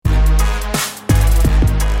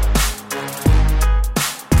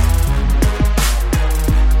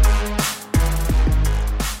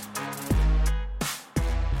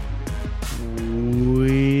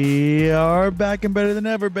back and better than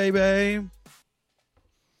ever, baby.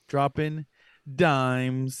 Dropping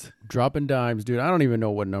dimes. Dropping dimes, dude. I don't even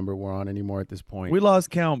know what number we're on anymore at this point. We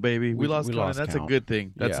lost count, baby. We lost count. That's count. A good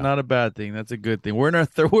thing. That's Yeah. not a bad thing. That's a good thing. We're in our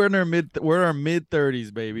mid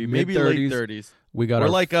 30s, baby. Maybe late 30s. We're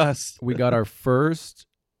like us. We got our first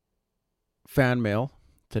fan mail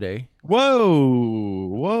today.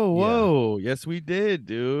 Whoa. Yeah. Yes, we did,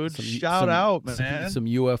 dude. Shout out, man. Some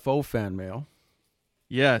UFO fan mail.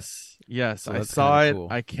 Yes. So I saw it. cool.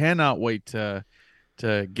 I cannot wait to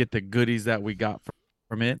get the goodies that we got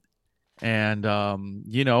from it. And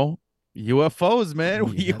UFOs,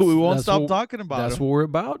 man. We won't stop talking about them. That's what we're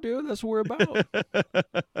about, dude. That's what we're about.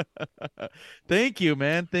 Thank you,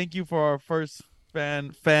 man. Thank you for our first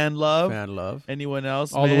fan love. Anyone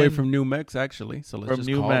else? All the way from New Mex, actually. So let's from just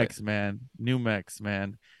New call Mex, it. man. New Mex,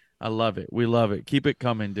 man. I love it. We love it. Keep it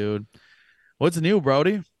coming, dude. What's new,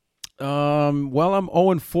 Brody? Well, I'm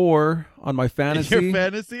 0-4 on my fantasy. Your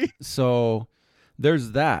fantasy? So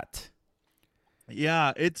there's that.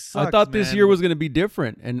 Yeah, it sucks, I thought this year was going to be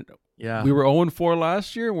different, and yeah, we were 0-4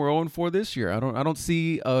 last year, and we're 0-4 this year. I don't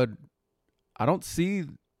see. You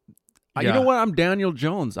know what? I'm Daniel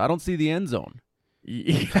Jones. I don't see the end zone.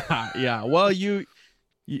 Yeah. Well, you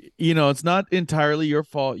know, it's not entirely your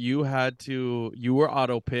fault. You were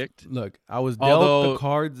auto picked. Look, I was dealt the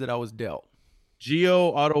cards that I was dealt.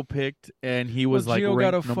 Gio auto picked, and he was Gio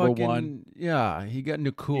ranked number one. Yeah, he got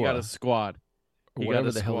Nakua. He got a squad. Or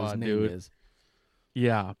whatever the hell his name is.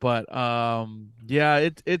 Yeah, but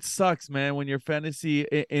it sucks, man. When your fantasy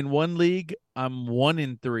in one league, I'm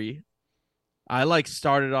 1-3. I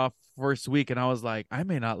started off first week, and I was like, I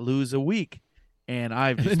may not lose a week, and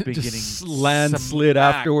I've just been getting landslid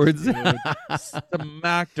afterwards.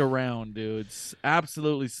 Smacked around, dude.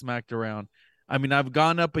 Absolutely smacked around. I mean, I've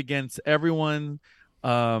gone up against everyone.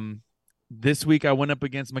 This week I went up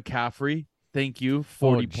against McCaffrey. Thank you,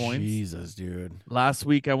 40 points. Jesus, dude. Last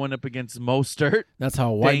week I went up against Mostert. That's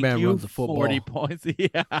how a white man runs the football. 40 points.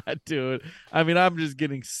 Yeah, dude. I mean, I'm just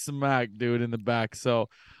getting smacked, dude, in the back. So,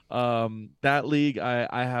 that league,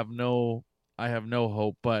 I have no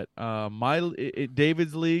hope. But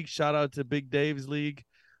David's league, shout out to Big Dave's league.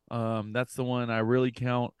 That's the one I really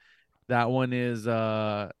count. That one is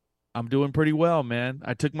I'm doing pretty well, man.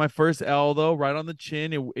 I took my first L though, right on the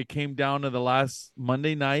chin. It came down to the last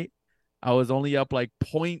Monday night. I was only up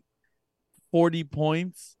 40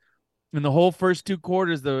 points in the whole first two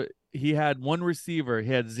quarters. He had one receiver.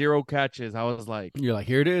 He had 0 catches. I was like, you're like,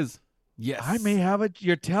 here it is. Yes, I may have it.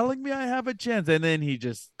 You're telling me I have a chance. And then he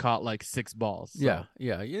just caught 6 balls. So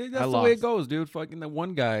yeah. That's the way it goes, dude. Fucking that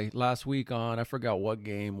one guy last week I forgot what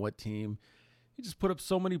game, what team. He just put up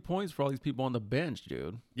so many points for all these people on the bench,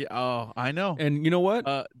 dude. Yeah. Oh, I know. And you know what?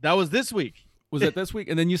 That was this week. Was it this week?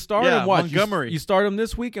 And then you start him. Watch Montgomery. You start him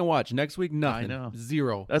this week and watch next week. Nothing. I know.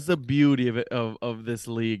 0. That's the beauty of it of this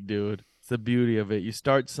league, dude. It's the beauty of it. You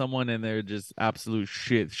start someone and they're just absolute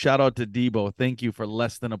shit. Shout out to Debo. Thank you for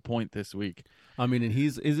less than a point this week. I mean, and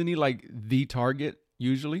isn't he the target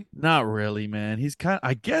usually? Not really, man. He's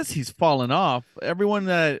I guess he's fallen off. Everyone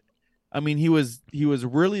that, I mean, he was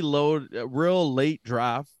really low, real late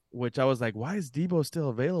draft, which I was like, why is Debo still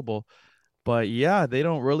available? But yeah, they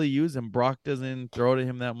don't really use him. Brock doesn't throw to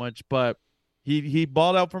him that much, but he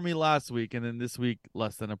balled out for me last week, and then this week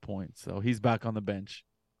less than a point. So he's back on the bench.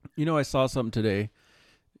 You know, I saw something today,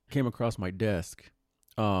 came across my desk.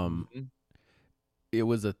 It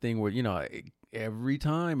was a thing where, every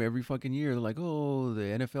fucking year, they're like, oh, the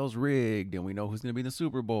NFL's rigged, and we know who's going to be in the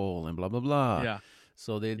Super Bowl, and blah, blah, blah. Yeah.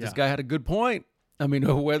 So this guy had a good point. I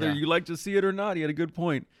mean, whether you like to see it or not, he had a good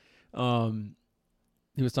point.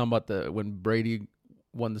 He was talking about when Brady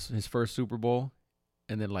won his first Super Bowl,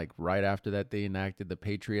 and then right after that they enacted the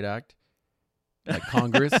Patriot Act,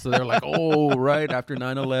 Congress. So they're like, oh, right after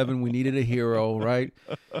 9/11 we needed a hero, right?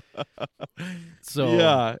 So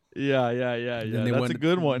yeah. That's a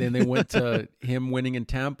good one. Then they went to him winning in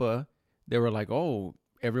Tampa. They were like, oh,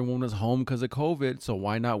 everyone was home because of COVID, so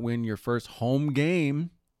why not win your first home game?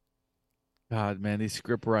 God, man, these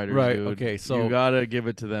script writers, right? Dude. Okay, so you gotta give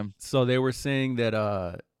it to them. So they were saying that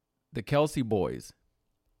the Kelsey boys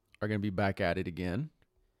are gonna be back at it again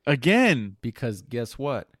because guess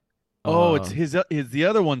what? Oh, it's the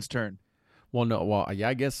other one's turn. Well, no, yeah,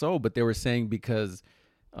 I guess so. But they were saying because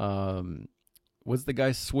what's the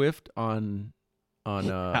guy Swift on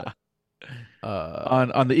the Eagles?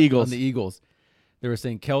 On the Eagles, they were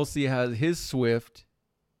saying Kelsey has his Swift.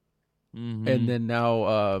 Mm-hmm. And then now,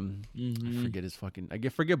 I forget his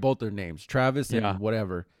forget both their names, Travis and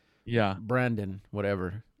whatever. Yeah. Brandon,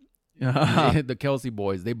 whatever. The Kelsey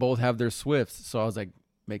boys, they both have their Swifts. So I was like,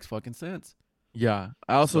 makes fucking sense. Yeah.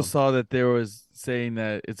 I also So saw that there was saying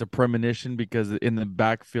that it's a premonition because in the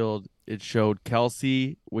backfield it showed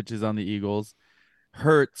Kelsey, which is on the Eagles,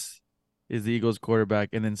 Hurts is the Eagles quarterback,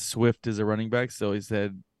 and then Swift is a running back. So he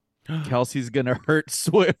said Kelsey's gonna hurt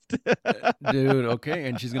Swift. dude, okay,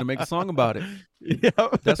 and she's gonna make a song about it. Yeah.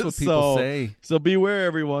 That's what people So say. beware,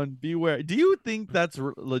 everyone. Beware. Do you think that's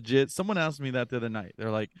legit? Someone asked me that the other night. They're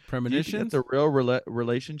like, "Do you think Premonitions? that's a real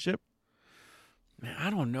relationship?" Man, I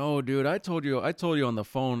don't know, dude. I told you on the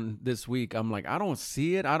phone this week. I'm like, I don't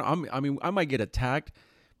see it. I mean, I might get attacked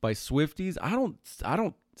by Swifties. I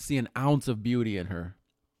don't see an ounce of beauty in her.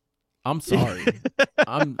 I'm sorry.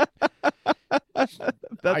 I'm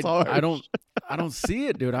That's hard. I don't see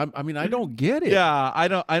it, dude. I mean, I don't get it. Yeah, I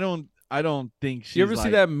don't think she's You ever see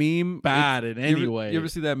like that meme? bad in any way. You ever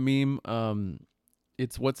see that meme?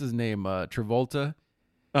 It's what's his name? Travolta.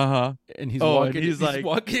 Uh-huh. And he's Oh, walking. and he's like,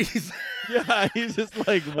 walking. yeah, he's just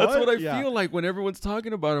like, what? That's what I Yeah. feel like when everyone's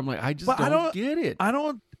talking about it. I'm like, I just But don't get it. I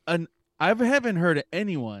don't I haven't heard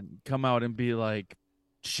anyone come out and be like,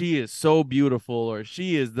 she is so beautiful or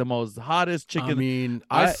she is the most hottest chicken. I mean,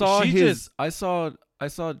 I saw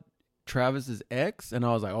Travis's ex, and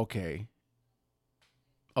I was like, okay.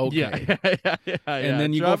 Yeah, yeah. And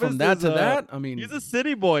then you Travis go from that is, to that. I mean, he's a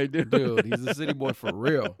city boy, dude. dude, he's a city boy for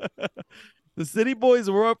real. The city boys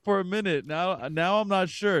were up for a minute. Now I'm not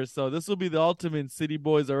sure. So this will be the ultimate city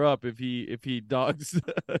boys are up if he dogs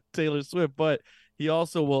Taylor Swift, but he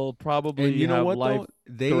also will probably And you know have what? life Though?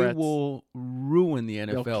 They threats. will ruin the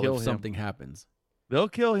NFL kill if him. something happens. They'll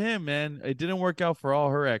kill him, man. It didn't work out for all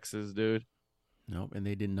her exes, dude. Nope, and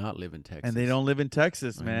they did not live in Texas. And they don't live in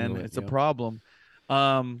Texas, I man. knew it, It's a yep. problem.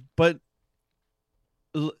 But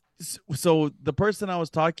so the person I was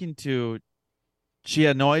talking to, she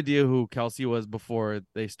had no idea who Kelsey was before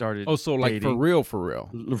they started. Oh, so like dating. for real.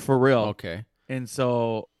 For real. Okay. And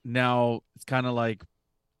so now it's kind of like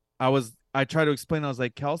I tried to explain. I was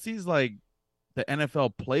like, Kelsey's like the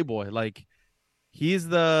NFL playboy. Like he's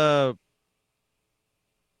the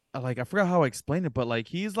like I forgot how I explained it, but like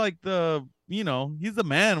he's like he's the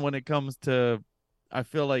man when it comes to I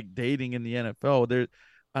feel like dating in the NFL.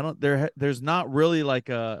 There's not really like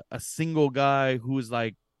a single guy who's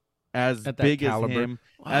like as At that big caliber.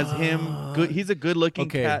 as him. Good, he's a good looking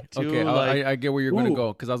cat too. Okay, Like, I get where you're going to ooh,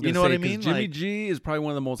 go because I was you going know to what say I mean? Jimmy Like- G is probably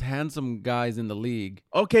one of the most handsome guys in the league.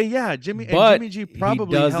 okay, yeah, Jimmy But G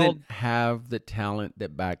probably he doesn't held, have the talent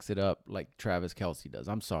that backs it up like Travis Kelsey does.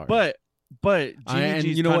 I'm sorry, but Jimmy and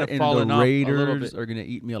G's you know kind what? of And fallen the off a little Raiders bit. are going to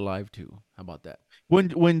eat me alive too. How about that?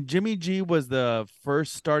 When Jimmy G was the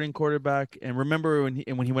first starting quarterback, and remember when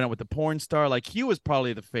he went out with the porn star, like he was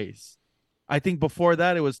probably the face. I think before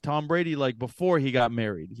that it was Tom Brady. Like before he got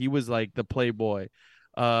married, he was like the playboy.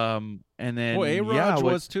 And then Well, A-Rod yeah,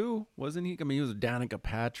 was too, wasn't he? I mean, he was Danica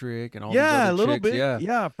Patrick and all yeah, these other a little chicks. bit,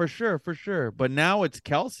 Yeah, for sure. But now it's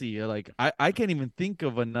Kelsey. Like I can't even think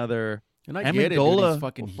of another. and I get it, dude. He's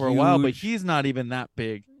fucking for huge. a while, but he's not even that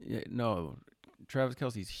big. Yeah, no, Travis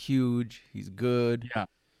Kelsey's huge. He's good.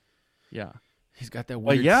 Yeah. He's got that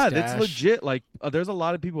But weird yeah, stash. that's legit. Like, there's a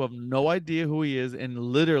lot of people who have no idea who he is and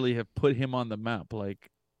literally have put him on the map. Like,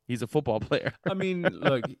 he's a football player. I mean,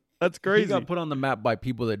 look, That's he crazy. got put on the map by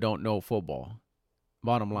people that don't know football.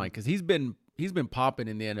 Bottom line, because he's been popping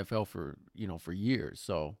in the NFL for years.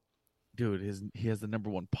 So, Dude, he has the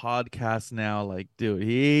 #1 podcast now. Like, dude,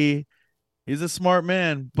 he's a smart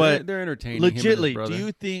man. But they're entertaining. Him and his legitly, brother. do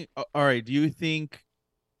you think? All right, do you think?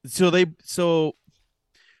 So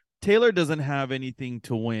Taylor doesn't have anything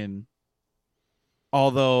to win,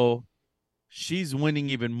 although she's winning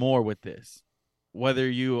even more with this.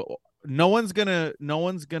 No one's gonna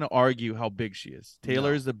argue how big she is.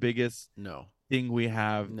 Taylor's the biggest No, thing we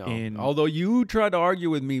have no. in. Although you tried to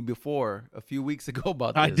argue with me before a few weeks ago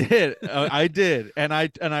about this. I did, and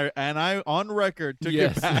I on record took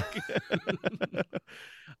Yes. it back.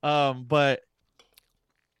 But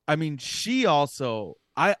I mean, she also.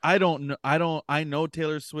 I don't know. I know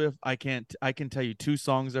Taylor Swift. I can tell you 2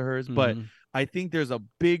 songs of hers, but Mhm. I think there's a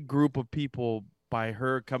big group of people by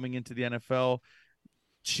her coming into the NFL.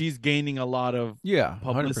 She's gaining a lot of Yeah,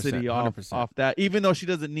 publicity 100%. off that, even though she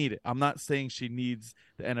doesn't need it. I'm not saying she needs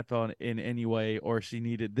the NFL in any way or she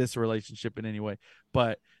needed this relationship in any way,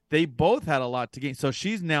 but they both had a lot to gain. So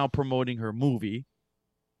she's now promoting her movie,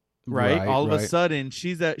 right? All of a sudden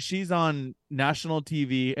she's on national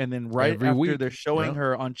TV, and then Every after week. they're showing Yeah.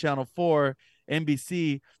 her on Channel 4,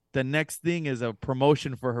 NBC, the next thing is a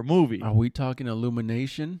promotion for her movie. Are we talking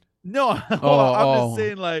Illumination? No, I'm just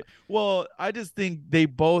saying, like, well, I just think they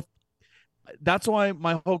both. That's why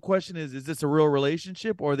my whole question is this a real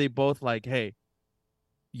relationship, or are they both like, hey,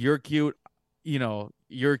 you're cute,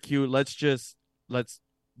 you're cute. Let's just let's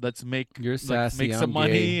make You're sassy, make some I'm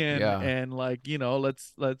money gay. Yeah. and like,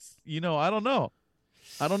 let's I don't know.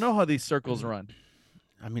 I don't know how these circles run.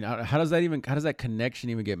 I mean, how does that connection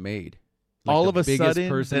even get made? Like All the of a biggest sudden,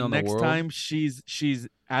 person the on the next world? time she's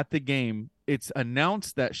at the game, it's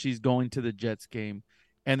announced that she's going to the Jets game,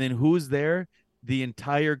 and then who's there? The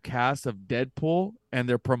entire cast of Deadpool, and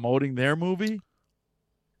they're promoting their movie.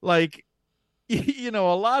 Like, a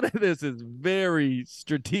lot of this is very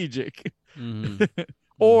strategic. Mm-hmm. Mm-hmm.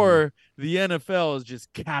 Or the NFL is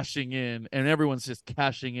just cashing in, and everyone's just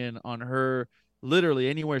cashing in on her. Literally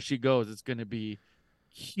anywhere she goes, it's going to be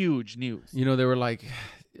huge news. They were like,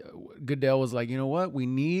 Goodell was like, you know what? We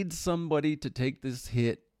need somebody to take this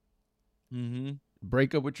hit,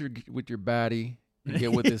 break up with your baddie, and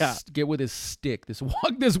get with his stick. This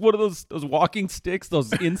one of those walking sticks,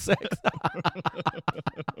 those insects.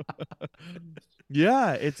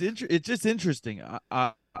 Yeah, it's just interesting.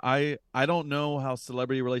 I don't know how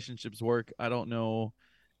celebrity relationships work. I don't know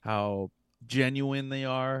how genuine they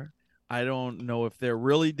are. I don't know if they're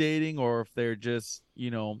really dating or if they're just,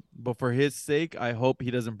 but for his sake, I hope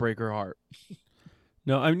he doesn't break her heart.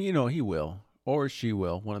 No, I mean, he will, or she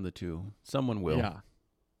will, one of the two. Someone will. Yeah.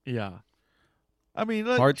 Yeah. I mean,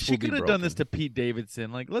 she could have done this to Pete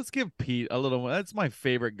Davidson. Like, let's give Pete a little. That's my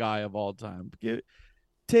favorite guy of all time.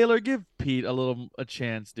 Taylor, give Pete a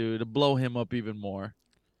chance, dude, to blow him up even more.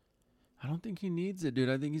 I don't think he needs it, dude.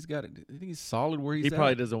 I think he's got it. I think he's solid where he's at. He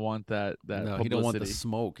probably doesn't want that No, publicity. he don't want the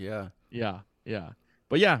smoke. Yeah. Yeah.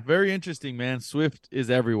 But yeah, very interesting, man. Swift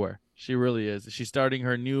is everywhere. She really is. She's starting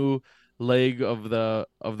her new leg of the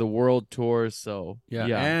world tour. So yeah,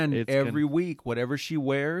 and every week, whatever she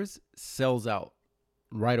wears sells out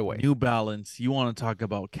right away. New Balance. You want to talk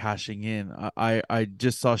about cashing in? I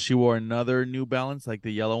just saw she wore another New Balance, like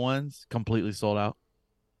the yellow ones, completely sold out.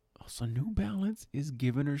 So New Balance is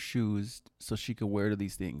giving her shoes so she can wear to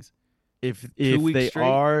these things. If they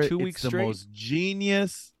are, it's the most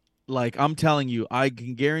genius. Like, I'm telling you, I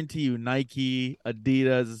can guarantee you, Nike,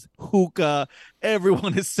 Adidas, Hoka,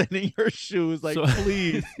 everyone is sending her shoes. Like,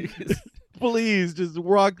 please, please just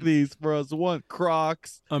rock these for us.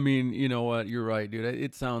 Crocs. I mean, you know what? You're right, dude.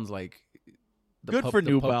 It sounds like good for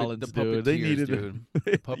New Balance, dude. They needed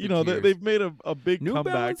it. They've made a big New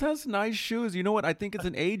comeback. New Balance has nice shoes. You know what? I think it's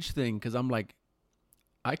an age thing because I'm like,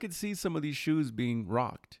 I could see some of these shoes being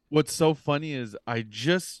rocked. What's so funny is I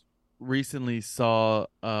just recently saw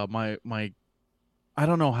my I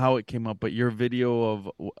don't know how it came up, but your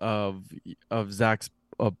video of Zach's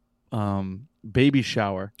baby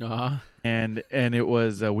shower, and it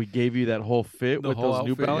was we gave you that whole fit with those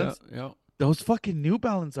New Balance. Yeah. Those fucking New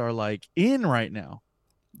Balance are like in right now.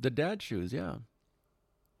 The dad shoes, yeah.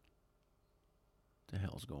 The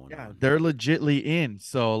hell's going on? Yeah, they're legitly in.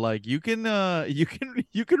 So like you can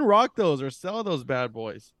rock those or sell those bad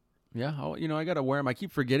boys. Yeah, I gotta wear them. I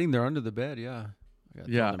keep forgetting they're under the bed. Yeah, I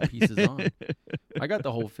got them pieces on. I got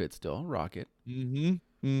the whole fit still. I'll rock it.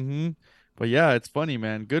 But yeah, it's funny,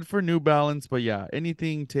 man. Good for New Balance. But yeah,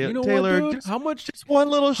 anything Taylor. What, dude? How much? Just one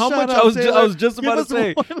little. How much? I was just about to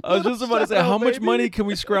say. How much money can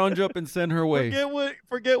we scrounge up and send her way?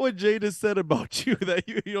 Forget what Jade has said about you. That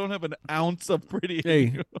you don't have an ounce of pretty.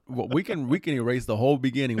 Hey, well, we can erase the whole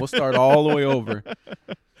beginning. We'll start all the way over.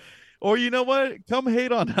 Or you know what? Come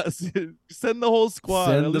hate on us. Send the whole squad.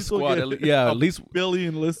 Send the squad. At least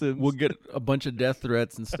billion listens. We'll get a bunch of death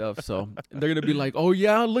threats and stuff. So they're gonna be like, "Oh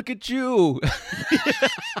yeah, look at you."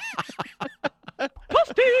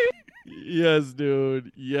 Yes,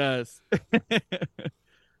 dude. Yes.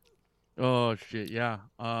 Oh shit. Yeah.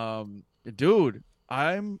 Dude.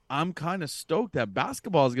 I'm kind of stoked that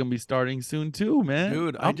basketball is gonna be starting soon too, man.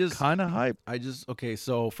 Dude, I'm kind of hyped. Okay.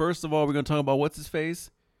 So first of all, we're gonna talk about what's his face.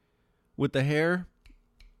 With the hair,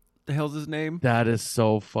 the hell's his name? That is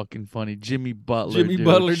so fucking funny. Jimmy Butler.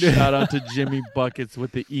 Dude. Shout out to Jimmy Buckets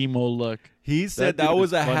with the emo look. He said that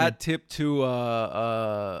was a hat tip to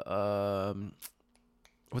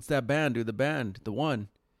what's that band, dude? The one.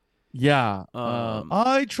 Yeah.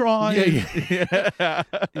 I tried. Yeah.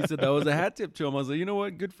 He said that was a hat tip to him. I was like, you know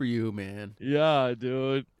what? Good for you, man. Yeah,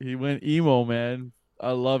 dude. He went emo, man.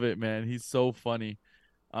 I love it, man. He's so funny.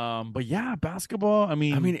 But yeah, basketball. I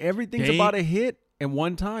mean, everything's about a hit and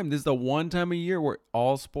one time. This is the one time a year where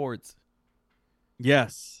all sports.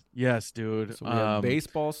 Yes, dude. So we have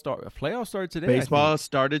baseball playoffs start today. Baseball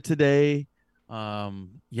started today.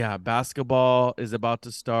 Yeah, basketball is about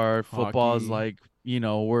to start. Hockey. Football is like,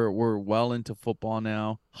 we're well into football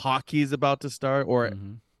now. Hockey is about to start, or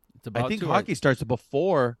I think hockey starts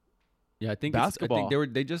before. Yeah, I think basketball.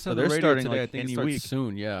 they just said the radio today. I think it starts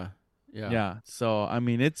soon. Yeah. Yeah. So, I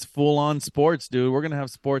mean, it's full on sports, dude. We're going to have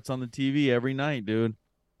sports on the TV every night, dude.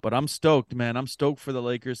 But I'm stoked, man. I'm stoked for the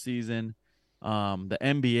Lakers season. The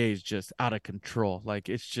NBA is just out of control. Like,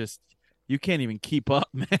 it's just, you can't even keep up,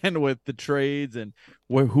 man, with the trades and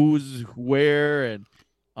who's where. And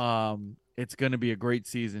it's going to be a great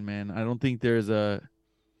season, man. I don't think there's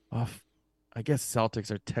I guess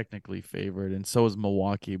Celtics are technically favored, and so is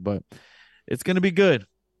Milwaukee, but it's going to be good.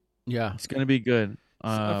 Yeah. It's going to be good.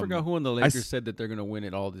 I forgot who in the Lakers said that they're going to win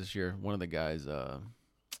it all this year. One of the guys, not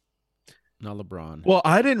LeBron. Well,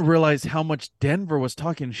 I didn't realize how much Denver was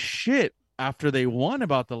talking shit after they won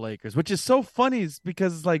about the Lakers, which is so funny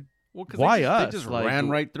because, like, why us? They just like, ran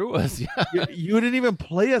right through us. Yeah. you didn't even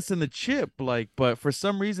play us in the chip. Like, but for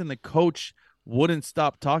some reason, the coach wouldn't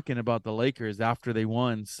stop talking about the Lakers after they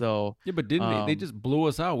won. So yeah, but didn't they just blew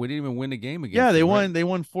us out? We didn't even win a game against Yeah, they them, won. right? They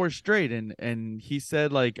won 4 straight, and he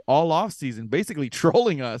said, like, all off season, basically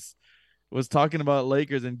trolling us, was talking about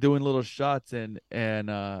Lakers and doing little shots. And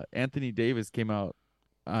Anthony Davis came out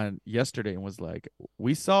on yesterday and was like,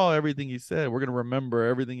 "We saw everything he said. We're gonna remember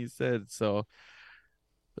everything he said." So,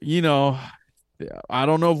 I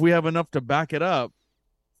don't know if we have enough to back it up.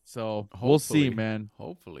 So we'll see, man.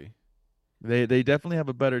 Hopefully. They definitely have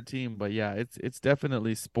a better team, but yeah, it's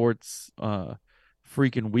definitely sports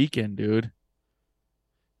freaking weekend, dude.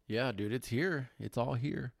 Yeah, dude, it's here. It's all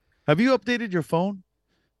here. Have you updated your phone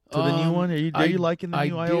to the new one? Are you liking the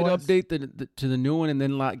new iOS? I did update to the new one, and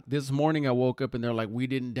then like this morning I woke up and they're like, we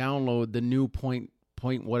didn't download the new point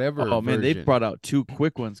whatever. Oh man, they version. brought out 2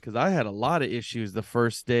 quick ones because I had a lot of issues the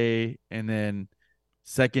first day, and then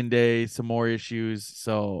second day some more issues.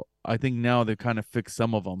 So I think now they've kind of fixed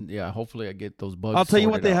some of them. Yeah, hopefully I get those bugs. I'll tell you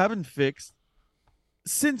what they out. haven't fixed.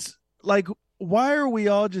 Since, like, why are we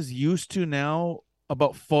all just used to now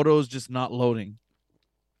about photos just not loading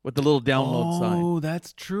with the little download sign? Oh,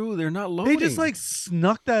 that's true. They're not loading. They just like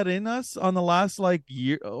snuck that in us on the last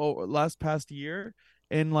past year,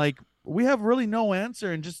 and like we have really no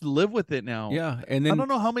answer and just live with it now. Yeah, and then I don't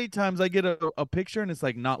know how many times I get a picture and it's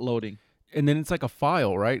like not loading. And then it's like a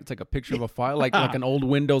file, right? It's like a picture of a file, like an old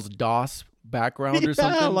Windows DOS background or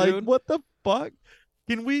something, like, dude. What the fuck?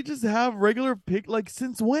 Can we just have regular like,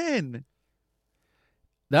 since when?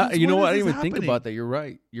 That, you know what? I didn't even happening? think about that. You're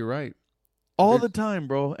right. All the time,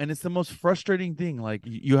 bro. And it's the most frustrating thing. Like,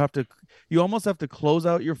 you almost have to close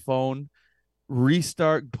out your phone,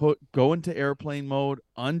 restart, go into airplane mode,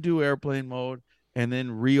 undo airplane mode, and then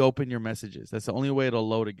reopen your messages. That's the only way it'll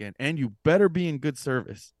load again. And you better be in good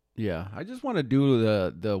service. Yeah, I just want to do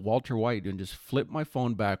the Walter White and just flip my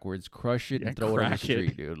phone backwards, crush it, and throw it on the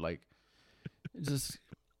street, dude. Like, it's just,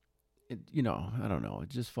 I don't know.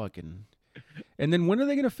 It's just fucking. And then when are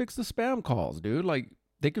they gonna fix the spam calls, dude? Like,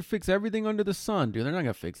 they could fix everything under the sun, dude. They're not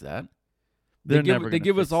gonna fix that. They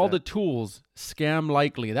give us all the tools. Scam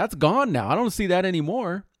likely. That's gone now. I don't see that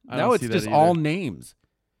anymore. Now it's just all names.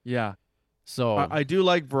 Yeah. So I do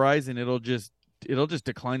like Verizon. It'll just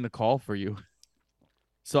decline the call for you.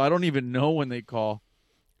 So I don't even know when they call.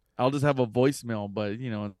 I'll just have a voicemail, but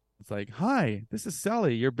it's like, "Hi, this is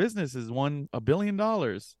Sally. Your business has won $1 billion."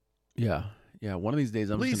 Yeah. Yeah. One of these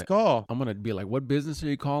days, Please call. I'm gonna be like, "What business are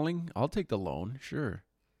you calling? I'll take the loan, sure."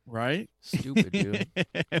 Right? Stupid, dude.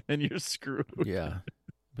 And you're screwed. Yeah.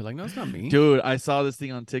 Be like, "No, it's not me." Dude, I saw this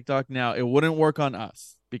thing on TikTok. Now, it wouldn't work on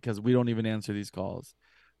us because we don't even answer these calls.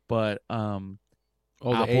 But the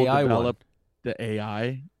Apple AI developed the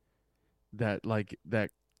AI that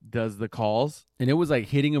does the calls. And it was like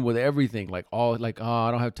hitting him with everything, like all like, "Oh, I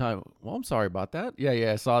don't have time." Well, I'm sorry about that. Yeah,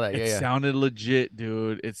 I saw that. It sounded legit,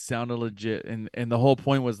 dude. It sounded legit. And the whole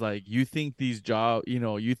point was like, you think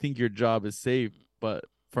you think your job is safe, but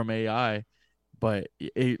from AI, but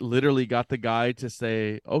it literally got the guy to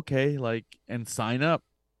say, "Okay," like, and sign up.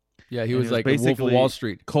 Yeah, he was like a Wolf of Wall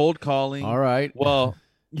Street. Cold calling. All right. Well,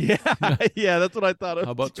 yeah, yeah, that's what I thought of.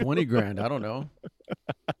 How about 20 grand? I don't know.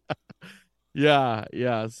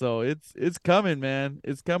 Yeah. So it's coming, man.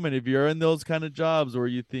 It's coming. If you're in those kind of jobs where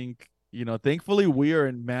you think, thankfully we are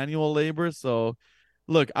in manual labor. So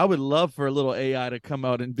look, I would love for a little AI to come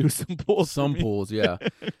out and do some pulls. Some pulls, yeah.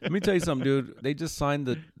 Let me tell you something, dude. They just signed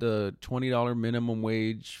the $20 minimum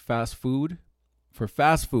wage fast food for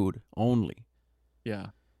fast food only. Yeah.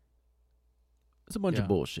 It's a bunch of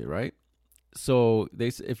bullshit, right? So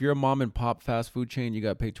if you're a mom and pop fast food chain, you got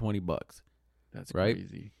to pay $20. That's right?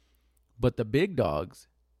 Crazy. But the big dogs,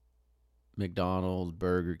 McDonald's,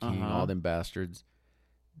 Burger King, all them bastards,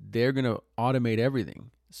 they're going to automate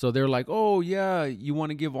everything. So they're like, "Oh, yeah, you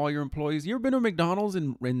want to give all your employees..." You ever been to McDonald's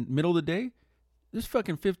in middle of the day? There's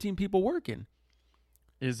fucking 15 people working.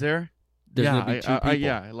 Is there? There's gonna be two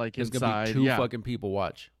people. like there's inside. Gonna be two fucking people.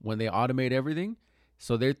 Watch when they automate everything.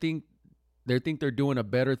 So they think they're doing a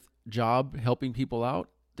better job helping people out.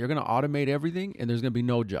 They're gonna automate everything, and there's gonna be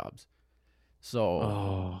no jobs.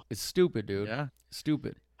 So it's stupid, dude. Yeah,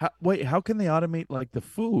 stupid. How can they automate like the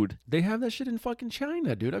food? They have that shit in fucking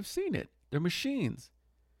China, dude. I've seen it. They're machines.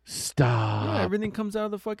 Stop. Yeah, everything comes out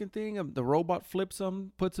of the fucking thing. The robot flips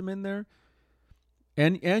them, puts them in there.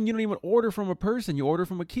 And you don't even order from a person. You order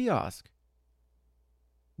from a kiosk.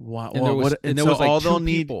 Wow. And there was like all they'll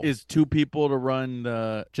people. need is two people to run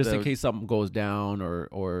in case something goes down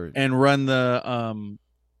or and run the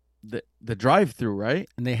drive-through, right?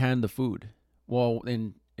 And they hand the food. Well,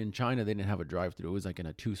 in China they didn't have a drive-through. It was like in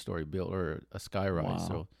a 2-story build or a skyrise. Wow.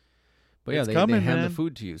 So, but yeah, they hand the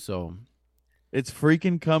food to you. So it's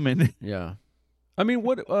freaking coming. Yeah, I mean,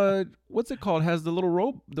 what's it called? Has the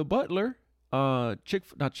little the butler, not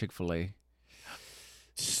Chick-fil-A.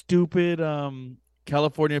 Stupid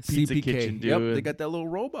California Pizza CPK. Kitchen, dude. Yep, they got that little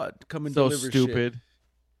robot coming. So deliver stupid. Shit.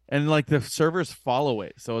 And like the servers follow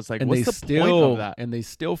it, so it's like, what's the point of that? And they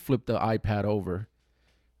still flip the iPad over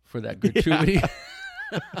for that gratuity.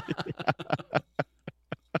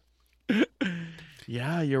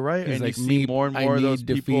 Yeah, you're right. He's and like, you see more and more of those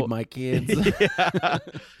to people feed my kids.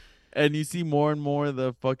 And you see more and more of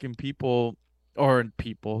the fucking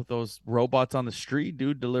those robots on the street,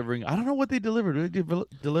 dude, delivering. I don't know what they deliver. Do they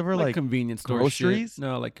deliver like convenience store groceries? Shit.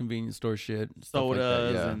 No, like convenience store shit,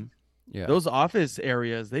 sodas, like and those office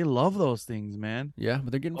areas. They love those things, man. Yeah,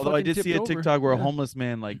 but they're getting. Although I did see a TikTok where a yeah. homeless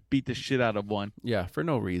man like beat the shit out of one. Yeah, for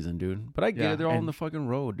no reason, dude. But I get it. They're all on the fucking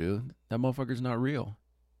road, dude. That motherfucker's not real.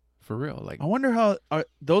 For real. Like, I wonder how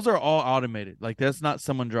those are all automated. Like, that's not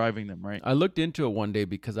someone driving them, right? I looked into it one day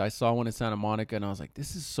because I saw one in Santa Monica, and I was like,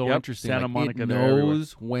 "This is so interesting." Santa like, Monica, it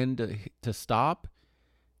knows when to stop,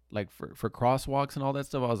 like for crosswalks and all that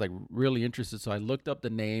stuff. I was like really interested, so I looked up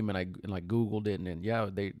the name and I Googled it, and yeah,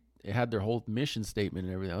 it had their whole mission statement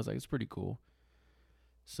and everything. I was like, it's pretty cool.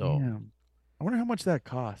 So, I wonder how much that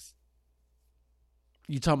costs.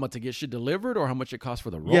 You talking about to get shit delivered, or how much it costs for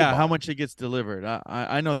the robot? Yeah, how much it gets delivered.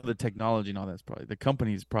 I know the technology and all that's probably the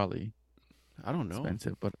company's probably. I don't know.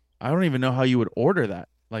 Expensive, but I don't even know how you would order that.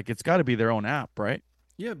 Like, it's got to be their own app, right?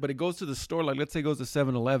 Yeah, but it goes to the store. Like, let's say it goes to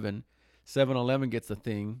 7-Eleven. 7-Eleven gets the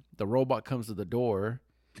thing. The robot comes to the door,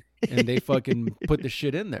 and they fucking put the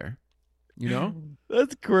shit in there. You know?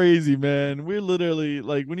 That's crazy, man. We're literally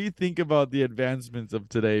like, when you think about the advancements of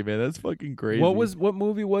today, man, that's fucking crazy. What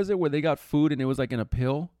movie was it where they got food and it was like in a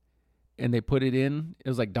pill, and they put it in? It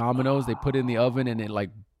was like Domino's. They put it in the oven and it like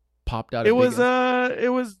popped out. It was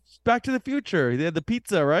Back to the Future. They had the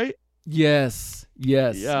pizza, right? Yes. Yeah.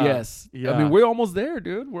 I mean, we're almost there,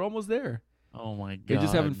 dude. We're almost there. Oh my god. They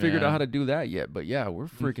just haven't figured out how to do that yet. But yeah, we're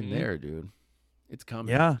freaking there, dude. It's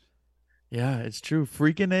coming. Yeah, it's true.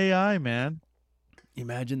 Freaking AI, man.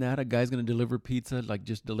 Imagine that. A guy's going to deliver pizza, like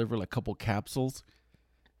just deliver like a couple capsules.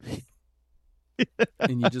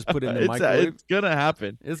 And you just put it in the microwave. It's going to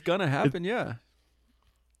happen. It's going to happen, yeah.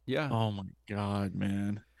 Yeah. Oh, my God,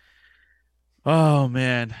 man. Oh,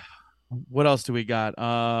 man. What else do we got?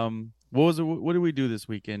 What did we do this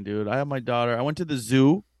weekend, dude? I have my daughter. I went to the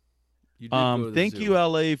zoo. You did go to the thank zoo. you,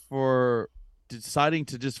 LA, for deciding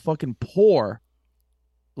to just fucking pour.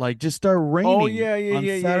 Like, just start raining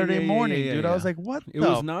on Saturday morning, dude. I was like, what the It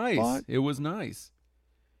was nice. fuck? It was nice.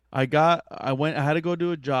 I had to go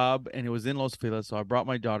do a job, and it was in Los Feliz, so I brought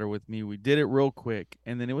my daughter with me. We did it real quick,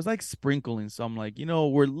 and then it was like sprinkling. So I'm like,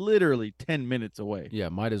 we're literally 10 minutes away. Yeah,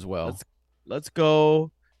 might as well. Let's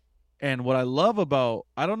go. And what I love about,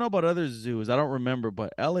 I don't know about other zoos, I don't remember,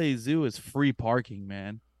 but LA Zoo is free parking,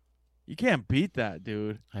 man. You can't beat that,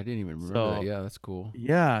 dude. I didn't even remember that. Yeah, that's cool.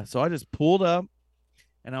 Yeah, so I just pulled up.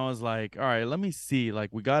 And I was like, all right, let me see.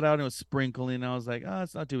 Like, we got out and it was sprinkling. And I was like, oh,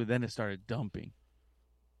 it's not too bad. Then it started dumping.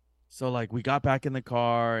 So, like, we got back in the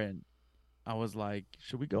car and I was like,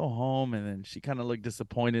 should we go home? And then she kind of looked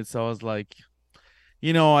disappointed. So I was like,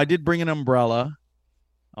 I did bring an umbrella.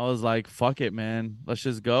 I was like, fuck it, man. Let's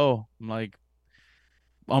just go. I'm like,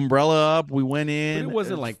 umbrella up. We went in. But it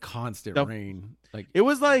wasn't like constant rain. Like it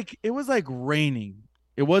was like raining.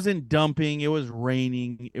 It wasn't dumping. It was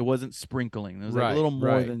raining. It wasn't sprinkling. It was like a little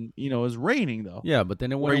more than, it was raining though. Yeah, but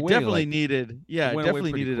then it went away. Definitely needed,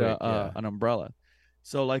 quick, an umbrella.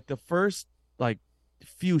 So like the first like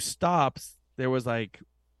few stops, there was like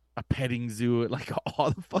a petting zoo. Like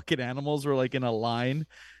all the fucking animals were like in a line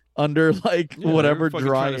under like whatever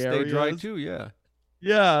dry areas. Stay dry too, yeah.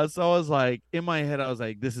 Yeah, so I was like, in my head, I was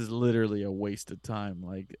like, this is literally a waste of time.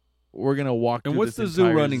 Like, we're gonna walk. And what's the zoo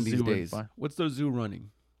running these days? What's the zoo running?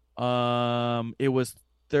 It was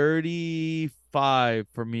 35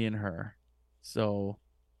 for me and her. So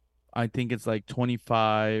I think it's like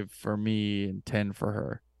 25 for me and 10 for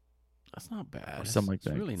her, That's not or bad. something like It's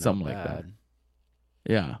that. really not Something like that. bad.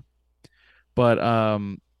 Yeah. But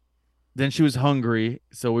then she was hungry,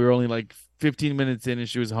 so we were only like 15 minutes in and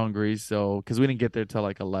she was hungry, so because we didn't get there till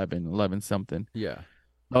like 11 something. Yeah.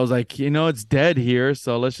 I was like, it's dead here,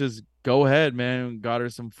 so let's just go ahead, man. Got her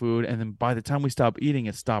some food, and then by the time we stopped eating,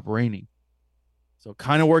 it stopped raining. So it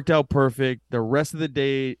kind of worked out perfect. The rest of the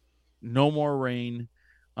day, no more rain.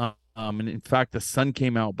 And in fact, the sun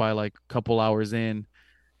came out by like a couple hours in,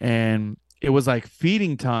 and it was like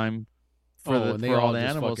feeding time for Oh, the and they for all all the just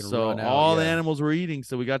animals. fucking So run out. all the Yeah. animals were eating.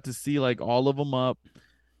 So we got to see like all of them up.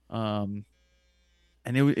 Um,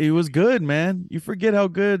 and it was good, man. You forget how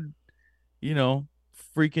good, you know,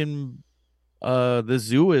 freaking the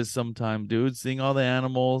zoo is sometimes, dude. Seeing all the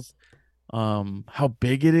animals, how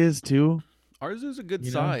big it is too, Ours is a good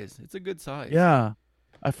you know. size. It's a good size. Yeah.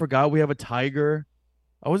 I forgot we have a tiger.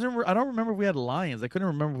 I don't remember if we had lions. I couldn't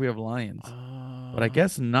remember if we have lions. But I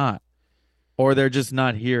guess not. Or they're just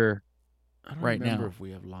not here I don't right remember now. if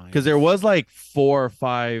we have Because there lions. was like 4 or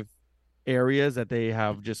 5 areas that they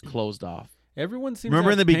have just closed off. Everyone seems to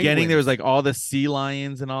Remember in the have beginning there was penguins. like all the sea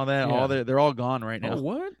lions and all that? Yeah. They're all gone right Oh, now.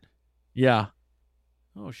 what? Yeah.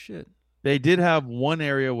 Oh shit. They did have one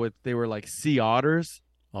area with they were like sea otters,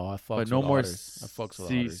 Oh, I but fucks no with more otters. I fucks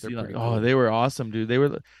with otters. They're pretty oh, cool. they were awesome, dude. They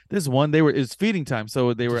were this one they were it's feeding time,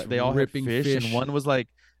 so Just they all had ripping fish, and fish. one was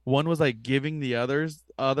like giving the others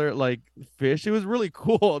other like fish. It was really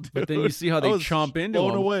cool, But then you dude. see how I they was chomp into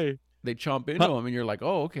blown them. away. They chomp into Huh. them, and you're like,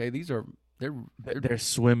 oh, okay, they're. Their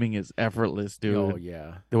swimming is effortless, Oh dude.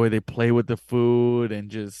 yeah. The way they play with the food and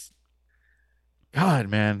just God,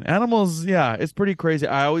 man, animals. Yeah, it's pretty crazy.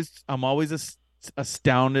 I'm always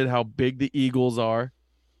astounded how big the eagles are.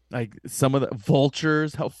 Like some of the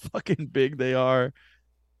vultures, how fucking big they are.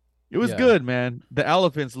 It was Yeah. good, man. The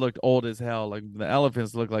elephants looked old as hell. Like the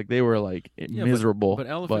elephants looked like they were like Yeah, but miserable. But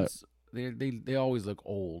elephants they always look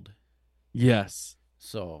old. yes,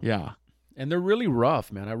 So yeah. and they're really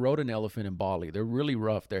rough, man. I rode an elephant in Bali. They're really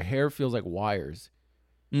rough. Their hair feels like wires.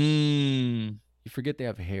 Mm. You forget they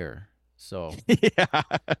have hair. So Yeah.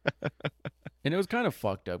 and it was kind of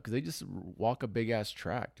fucked up because they just walk a big ass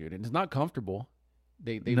track, dude, and it's not comfortable.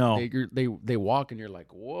 No. They walk and you're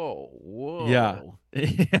like, whoa, Yeah. whoa.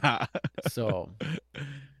 Yeah. So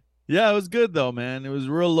Yeah, it was good though, man. It was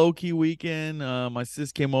a real low key weekend. My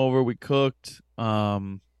sis came over, we cooked. but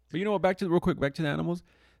you know what? Real quick, back to the animals.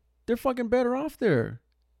 They're fucking better off there.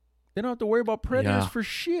 They don't have to worry about predators Yeah. for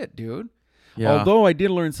shit, dude. Yeah. Although I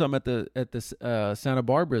did learn something at the Santa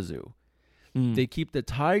Barbara Zoo. Mm. They keep the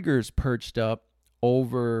tigers perched up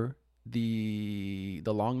over the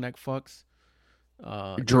long neck fucks,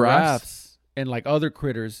 Giraffes. giraffes, and like other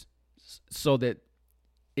critters, so that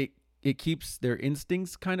it keeps their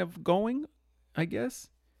instincts kind of going, I guess.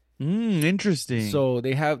 Interesting. So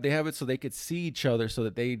they have it so they could see each other, so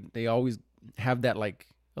that they always have that like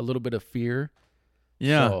a little bit of fear.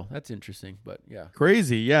 Yeah. So that's interesting, but yeah.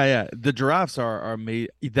 Crazy. Yeah, yeah. The giraffes are made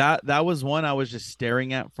that was one I was just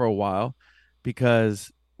staring at for a while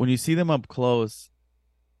because when you see them up close,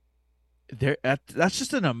 that's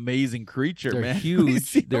just an amazing creature, They're man. When you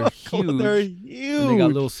see huge. them They're up close, they're huge. And they got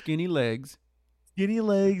huge. little skinny legs. Skinny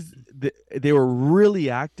legs. They were really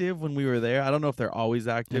active when we were there. I don't know if they're always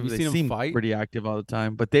Have active. you They seen them seem fight? pretty active all the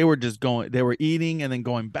time, but they were just going. They were eating and then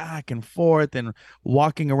going back and forth and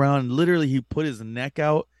walking around. Literally, he put his neck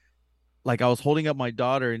out. Like I was holding up my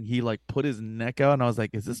daughter, and he like put his neck out, and I was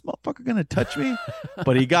like, "Is this motherfucker gonna touch me?"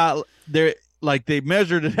 But he got there. Like they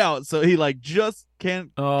measured it out, so he like just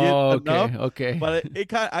can't get Oh, enough. okay, okay. But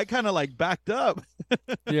I kind of like backed up.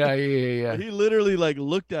 Yeah, yeah, yeah, yeah. He literally like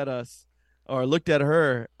looked at us or looked at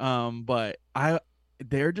her. But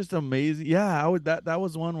they're just amazing. Yeah, I would that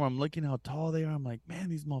was one where I'm looking how tall they are. I'm like, man,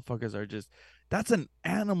 these motherfuckers are just that's an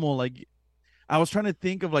animal. Like I was trying to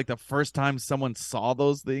think of like the first time someone saw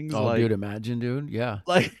those things, Oh, dude, imagine, dude. Yeah.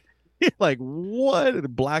 like like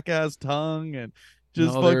what black ass tongue and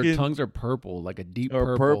just No, their fucking tongues are purple, like a deep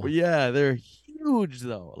or purple. purple. Yeah, they're huge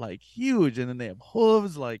though, like huge, and then they have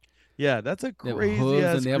hooves. Like yeah, that's a They have crazy hooves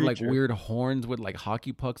ass and they have like creature. weird horns with like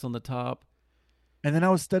hockey pucks on the top. And then I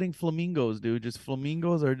was studying flamingos, dude. Just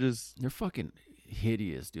flamingos are just They're fucking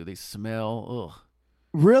hideous, dude. They smell. Ugh.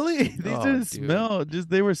 really these Oh, didn't dude. smell. Just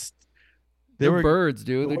they They're were birds, the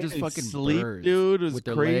dude. They're way just they fucking sleep, birds dude, was with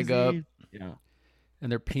their leg up, crazy. Yeah.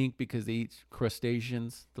 and they're pink because they eat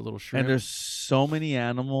crustaceans, the little And shrimp. there's so many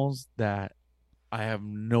animals that I have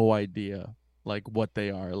no idea like what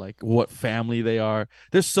they are, like what family they are.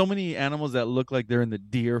 There's so many animals that look like they're in the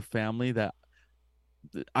deer family that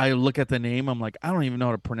I look at the name, I'm like, I don't even know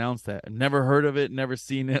how to pronounce that. I've never heard of it, never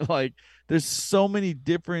seen it. Like, there's so many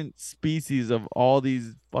different species of all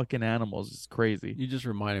these fucking animals. It's crazy. You just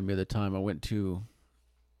reminded me of the time I went to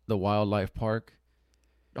the wildlife park.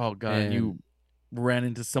 Oh god, and you And ran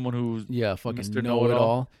into someone who's yeah, fucking Mr. know Know It it All.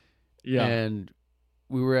 all. Yeah. And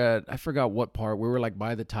we were at, I forgot what park. We were like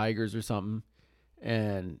by the tigers or something.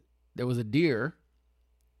 And there was a deer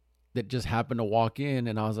that just happened to walk in,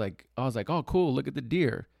 and I was like, oh cool, look at the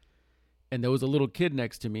deer. And there was a little kid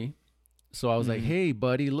next to me. So I was like, Mhm. hey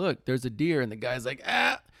buddy, look, there's a deer. And the guy's like,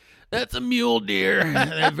 that's a mule deer.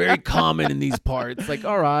 They're very common in these parts. Like,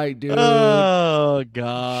 all right, dude. Oh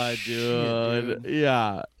god, Shit, dude. dude.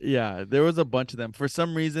 Yeah, yeah. There was a bunch of them. For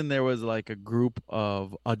some reason, there was like a group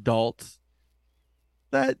of adults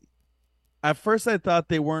that at first I thought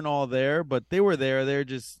they weren't all there, but they were there. They're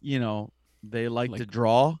just, they like to Like,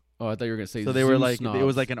 draw. oh, I thought you were gonna say So they were zoo like, it was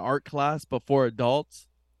snobs. like an art class before adults,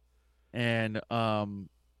 and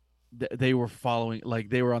they were following, like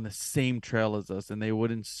they were on the same trail as us, and they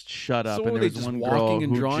wouldn't shut So up. what And were there they was just one girl who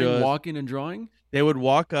just walking and drawing? they would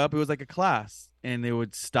walk up. It was like a class, and they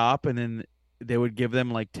would stop, and then they would give them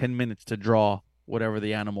like 10 minutes to draw whatever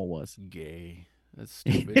the animal was. Gay. That's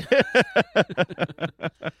stupid.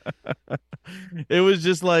 It was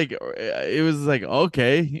just like it was like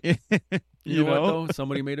okay, You know what though?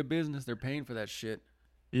 Somebody made a business. They're paying for that shit.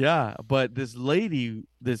 Yeah, but this lady,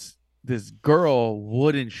 this girl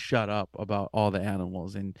wouldn't shut up about all the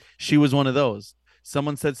animals, and she was one of those.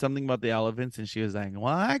 Someone said something about the elephants, and she was like, "Well,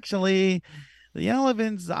 actually, the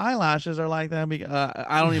elephants' eyelashes are like that."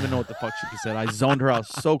 I don't even know what the fuck she said. I zoned her out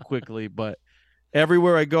so quickly, but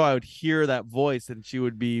everywhere I go, I would hear that voice, and she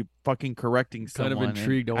would be fucking correcting Kind of someone and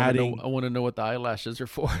intrigued. I want to know. adding. I want to know what the eyelashes are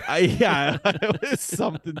for. Yeah, it was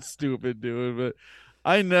something stupid, dude. But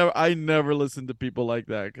I never listen to people like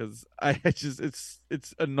that because I just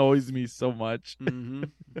it's annoys me so much. Mm-hmm.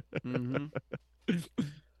 Mm-hmm.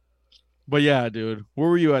 But yeah, dude, where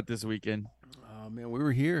were you at this weekend? Oh man, we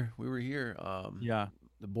were here. We were here. Yeah,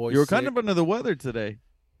 The you boys were kind of sick under the weather today.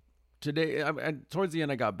 today. Towards the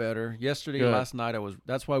end, I got better. Yesterday, Good. last night, I was.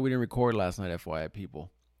 That's why we didn't record last night. FYI, people.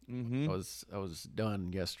 Mm-hmm. I was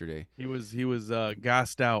done yesterday. He was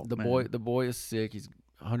gassed out, man. The boy is sick. He's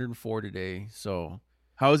 104 today. So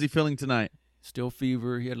How is he feeling tonight? still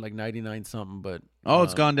fever. He had like 99 something, but Oh,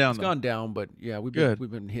 it's gone down it's though. gone down. But yeah, Good.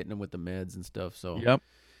 we've been hitting him with the meds and stuff. So Yep.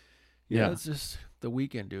 yeah, Yeah. it's just the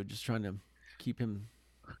weekend, dude. Just trying to keep him.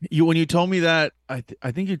 You when you told me that, I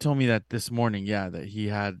think you told me that this morning. Yeah, that he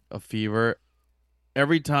had a fever.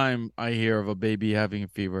 Every time I hear of a baby having a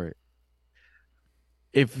fever,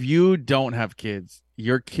 if you don't have kids,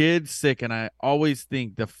 your kid's sick, and I always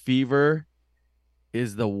think the fever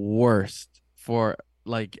is the worst for,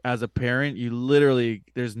 like, as a parent, you literally,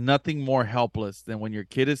 there's nothing more helpless than when your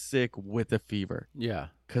kid is sick with a fever, Yeah,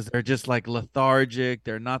 because they're just like lethargic,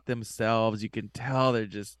 they're not themselves. You can tell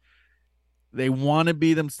they want to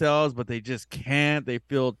be themselves, but they just can't. They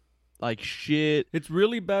feel like shit it's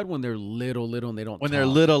really bad when they're little, and they don't when they're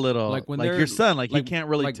talk. little, Like when like they're your son, like he like can't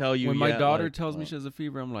really like tell you when my yet, daughter like, tells me she has a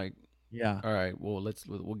fever, I'm like, yeah. all right, well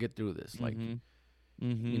we'll get through this. Like Mm-hmm.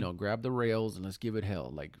 Mm-hmm. grab the rails and let's give it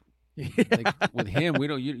hell. Like Yeah. with him, we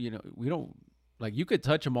don't we don't like you could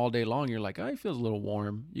touch him all day long. You're like, oh, he feels a little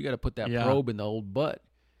warm. You got to put that Yeah. probe in the old butt,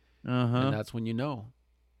 and Uh-huh. that's when you know.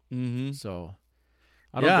 Mm-hmm. So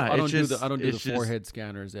Yeah, I don't it's do just I don't do the it's just forehead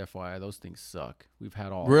scanners. FYI, those things suck. We've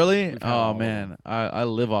had all of them. really. We've had Oh all of them. man, I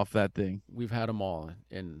live off that thing. We've had them all,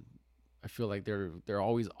 and I feel like they're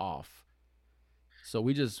always off. So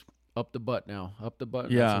we just up the butt now, up the butt.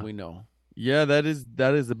 And that's Yeah. when we know. Yeah, that is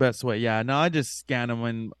the best way. Yeah, no, I just scan them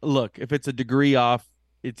and look. If it's a degree off,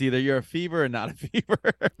 it's either you're a fever or not a fever.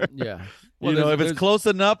 Yeah. If it's close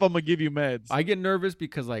enough, I'm gonna give you meds. I get nervous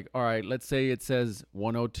because, like, all right, let's say it says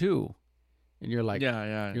 102, and you're like,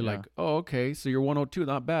 yeah, you're like, oh, okay, so you're 102,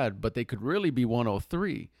 not bad, but they could really be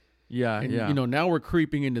 103. yeah, And yeah, now we're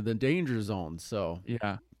creeping into the danger zone. So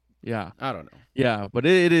yeah, yeah, I don't know. yeah. But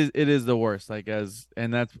it is the worst. Like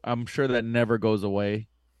and that's, I'm sure that never goes away,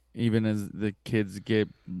 even as the kids get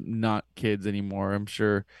not kids anymore. I'm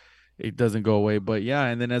sure it doesn't go away. But yeah,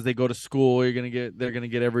 and then as they go to school, they're gonna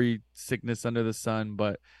get every sickness under the sun.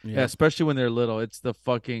 But yeah, especially when they're little, it's the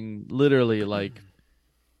fucking literally like.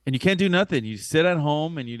 And you can't do nothing. You sit at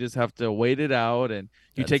home and you just have to wait it out. And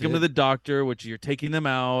you That's take them to it. the doctor, which you're taking them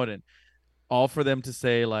out, and all for them to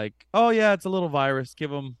say like, "Oh yeah, it's a little virus. Give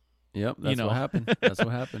them." Yep, You that's what know, happened. That's what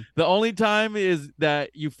happened. the only time is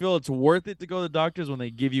that you feel it's worth it to go to the doctors when they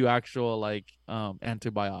give you actual like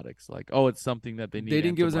antibiotics. Like, oh, it's something that they They need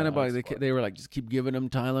didn't give us antibiotics antibiotics. for. They were like, just keep giving them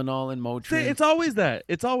Tylenol and See, Motrin. it's always that.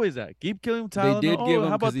 It's always that. Keep killing They Tylenol. did give Oh, him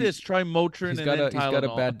how because about this? Try Motrin and then he's got a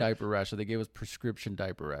Tylenol. bad diaper rash, so they gave us prescription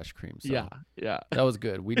diaper rash cream. So Yeah, yeah. that was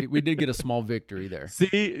good. We did get a small victory there.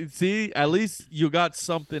 See, at least you got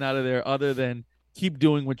something out of there other than keep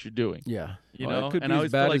doing what you're doing. Yeah. You Well, it know, could and be I as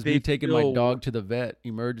always feel bad like as me they taking my feel dog to the vet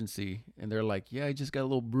emergency, and they're like, "Yeah, I just got a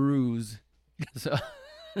little bruise." So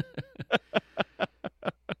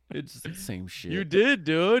it's the same shit. You did,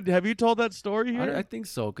 dude. Have you told that story here? I think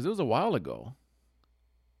so because it was a while ago.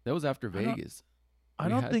 That was after Vegas. I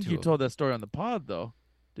don't think you told that story on the pod though.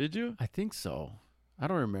 Did you? I think so. I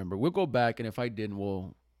don't remember. We'll go back, and if I didn't,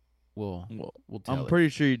 we'll tell I'm it. pretty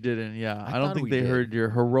sure you didn't. Yeah, I don't thought think we they did. heard your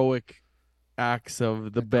heroic acts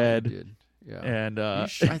of the I thought we bed. did. Yeah. And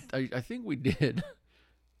I think we did.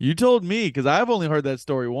 you told me because I've only heard that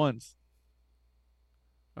story once.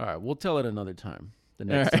 All right, we'll tell it another time. The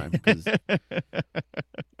next time. 'Cause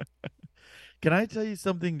Can I tell you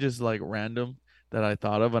something just like random that I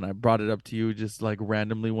thought of and I brought it up to you just like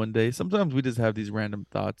randomly one day? Sometimes we just have these random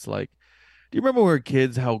thoughts. Like, do you remember when we were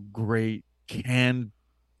kids how great canned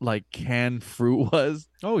fruit was?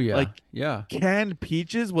 oh yeah, Like yeah, canned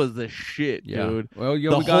peaches was the shit, yeah. dude. Well,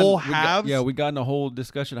 yeah, The we got whole we got- halves? yeah, we got in a whole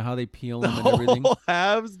discussion of how they peel The them and everything. whole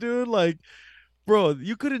halves, dude. Like, bro,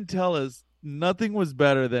 you couldn't tell us nothing was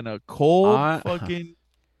better than a cold fucking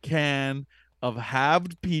can of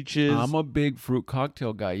halved peaches. I'm a big fruit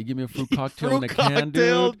cocktail guy. You give me a fruit cocktail fruit in a can,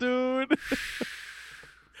 cocktail, dude.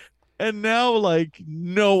 And now, like,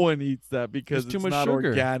 no one eats that because It's too it's much not sugar.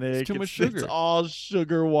 organic. It's too much sugar. It's all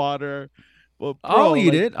sugar water. But bro, I'll eat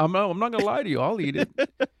like, it. I'm not gonna lie to you. I'll eat it.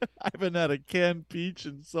 I haven't had a canned peach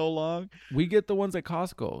in so long. We get the ones at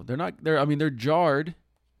Costco. They're jarred.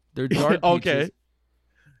 They're jarred Okay. peaches.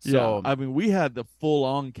 So yeah, I mean, we had the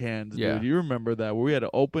full-on cans, Yeah. dude. You remember that? Where we had to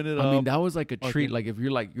open it up. I mean, that was like a treat. Okay. Like if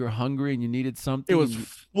you're hungry and you needed something, It was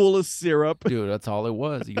full of syrup. dude, that's all it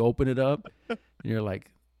was. You open it up, and you're like,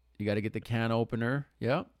 you got to get the can opener.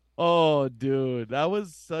 Yeah. Oh, dude, that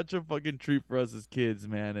was such a fucking treat for us as kids,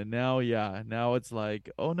 man. And now, now it's like,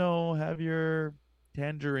 oh no, have your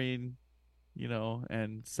tangerine,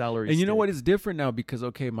 and celery. And you know stick. what is different now because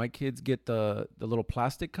okay, my kids get the little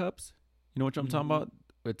plastic cups. You know what I'm talking Mhm. about?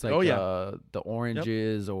 It's like Oh, yeah. the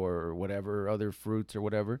oranges or whatever other fruits or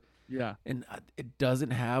whatever. Yeah. And it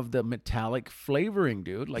doesn't have the metallic flavoring,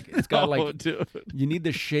 dude. Like it's got like dude, you need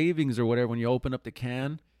the shavings or whatever when you open up the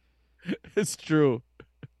can. it's true.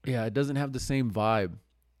 Yeah, it doesn't have the same vibe.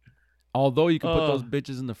 Although you can put those Uh.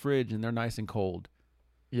 bitches in the fridge and they're nice and cold.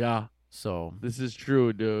 Yeah, So this is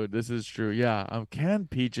true, dude. This is true. Yeah, canned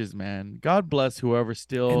peaches, man. God bless whoever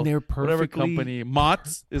still and they're whatever perfectly company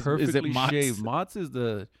Mott's is it perfectly Mott's? shaved. Mott's is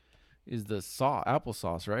the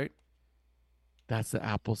applesauce, right? That's the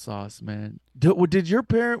applesauce, man. Did your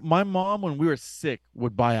my mom, when we were sick,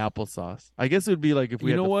 would buy applesauce? I guess it would be like if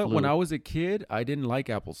we You had know the what? flu. When I was a kid, I didn't like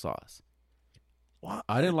applesauce. What?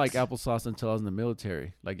 I didn't like applesauce until I was in the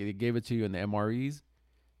military. Like they gave it to you in the MREs,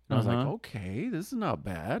 and I was like, Uh-huh. okay, this is not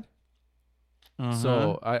bad. Uh-huh.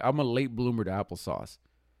 So I'm a late bloomer to applesauce.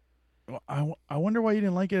 I wonder why you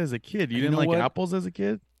didn't like it as a kid. You You didn't know like what? apples as a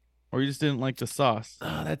kid, or you just didn't like the sauce.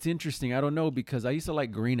 That's interesting. I don't know because I used to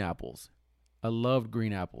like green apples. I loved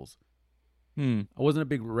green apples. I wasn't a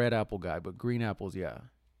big red apple guy, but green apples, yeah.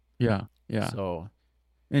 Yeah. So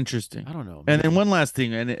Interesting. I don't know. And then man. one last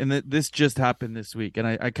thing, and this just happened this week, and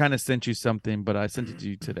I kind of sent you something, but I sent it to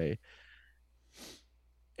you today,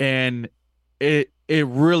 and it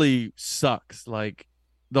really sucks. Like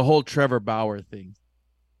the whole Trevor Bauer thing.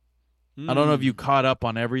 I don't know if you caught up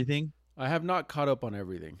on everything. I have not caught up on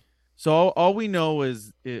everything. So all we know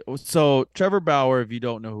is so Trevor Bauer, if you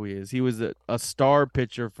don't know who he is, he was a star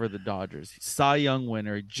pitcher for the Dodgers, Cy Young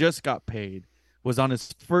winner. He just got paid, was on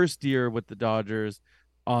his first year with the Dodgers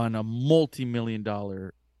on a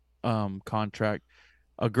multi-million-dollar contract.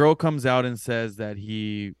 A girl comes out and says that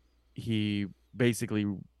he basically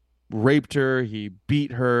raped her, he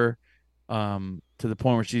beat her to the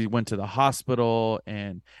point where she went to the hospital,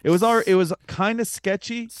 and it was kind of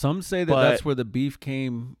sketchy. Some say that that's where the beef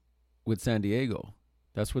came with San Diego.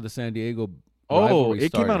 That's where the San Diego rivalry it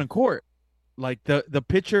started. came out in court. Like the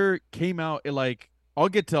pitcher came out, I'll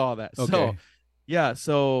get to all that. Okay. So yeah,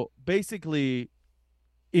 so basically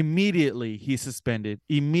immediately he's suspended.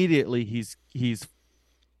 Immediately he's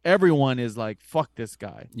everyone is like, fuck this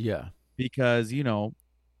guy. Yeah. Because,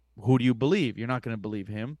 who do you believe? You're not going to believe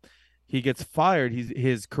him. He gets fired.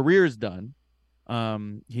 His career's done.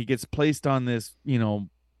 He gets placed on this,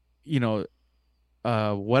 you know,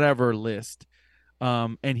 whatever list.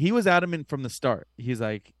 And he was adamant from the start. He's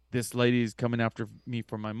like, this lady's coming after me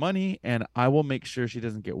for my money, and I will make sure she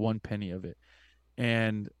doesn't get one penny of it.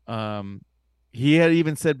 And he had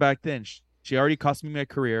even said back then, she already cost me my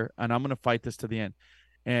career, and I'm gonna fight this to the end.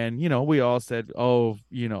 And we all said, oh,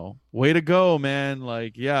 way to go, man.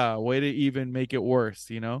 Like, yeah, way to even make it worse.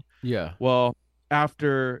 Yeah. Well,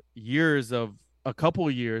 after a couple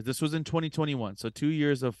of years, this was in 2021, so 2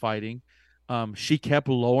 years of fighting, she kept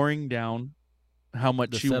lowering down how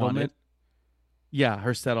much The she settlement. wanted. Yeah,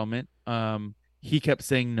 her settlement. He kept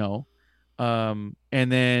saying no. And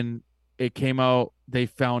then it came out, they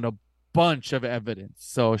found a bunch of evidence.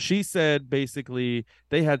 So she said basically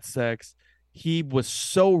they had sex. He was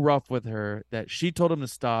so rough with her that she told him to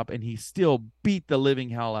stop, and he still beat the living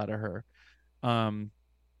hell out of her.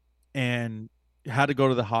 And had to go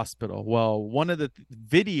to the hospital. Well, one of the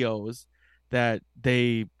videos that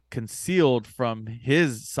they concealed from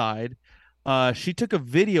his side, she took a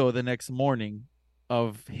video the next morning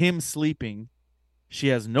of him sleeping. She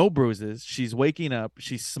has no bruises. She's waking up.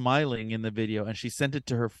 She's smiling in the video, and she sent it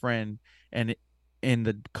to her friend. And in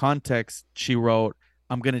the context, she wrote,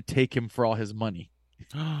 "I'm going to take him for all his money."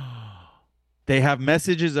 They have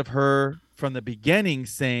messages of her from the beginning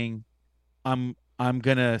saying, I'm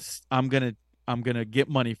gonna get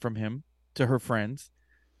money from him, to her friends.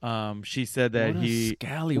 She said that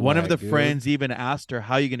one of the friends even asked her,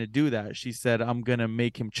 "How are you gonna do that?" She said, "I'm gonna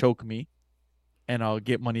make him choke me, and I'll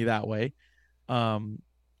get money that way."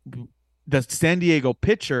 The San Diego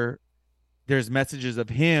pitcher, there's messages of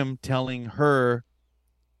him telling her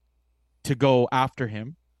to go after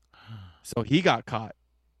him, so he got caught.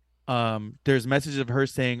 There's messages of her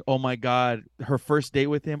saying, "Oh my God," her first date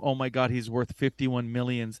with him, "Oh my God, he's worth 51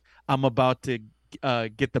 millions. I'm about to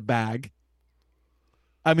get the bag."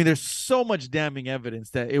 I mean, there's so much damning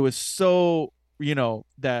evidence that it was so,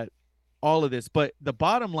 that all of this. But the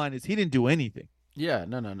bottom line is he didn't do anything. Yeah,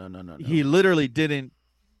 no. He literally didn't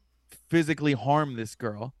physically harm this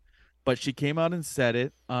girl, but she came out and said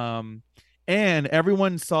it. And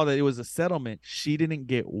everyone saw that it was a settlement. She didn't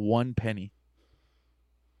get one penny.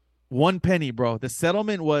 1 penny, bro. The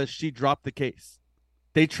settlement was she dropped the case.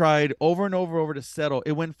 They tried over and over to settle.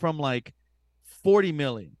 It went from like 40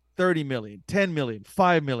 million, 30 million, 10 million,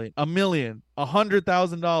 5 million, a million,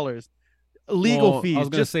 $100,000. Legal fees. I was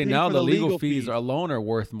going to say, now the legal fees alone are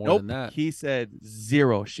worth more than that. He said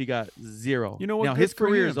zero. She got zero. You know what? Now his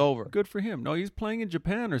career is over. Good for him. No, he's playing in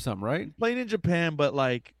Japan or something, right? He's playing in Japan, but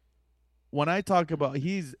like, when I talk about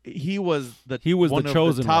he was the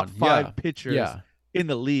chosen top one. 5 pitchers. Yeah. In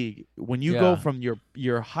the league, when you go from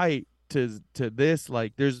your height to this,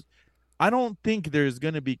 like, I don't think there's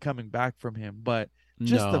gonna be coming back from him. But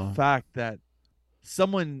just the fact that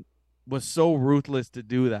someone was so ruthless to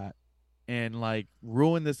do that and like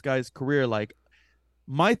ruin this guy's career, like,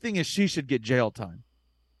 my thing is she should get jail time.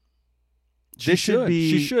 She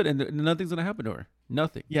should, and nothing's gonna happen to her.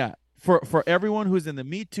 Nothing. Yeah, for everyone who's in the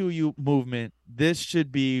Me Too movement, this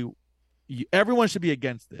should be, everyone should be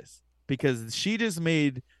against this. Because she just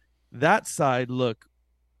made that side look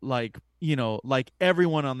like, like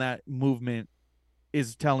everyone on that movement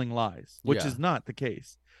is telling lies, which is not the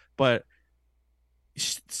case. But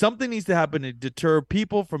something needs to happen to deter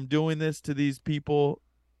people from doing this to these people,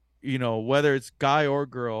 whether it's guy or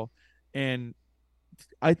girl. And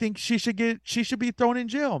I think she should be thrown in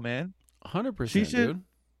jail, man. 100%, dude.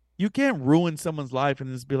 You can't ruin someone's life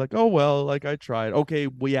and just be like, "Oh, well, like, I tried." Okay,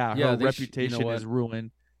 well, her reputation is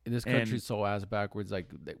ruined. In this country, so ass backwards. Like,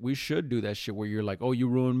 we should do that shit where you're like, "Oh, you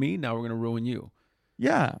ruined me. Now we're gonna ruin you."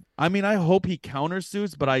 Yeah, I mean, I hope he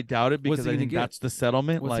countersues, but I doubt it, because I think that's the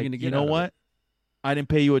settlement. What's he gonna get you know what? I didn't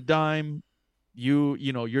pay you a dime.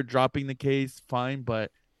 You're dropping the case, fine. But,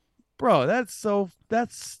 bro,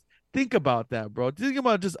 think about that, bro. Think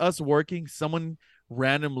about just us working. Someone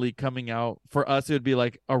randomly coming out. For us, it would be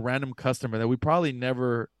like a random customer that we probably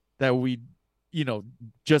never, that we,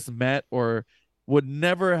 just met, or would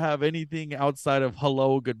never have anything outside of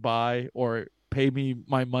hello, goodbye, or pay me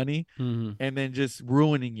my money, and then just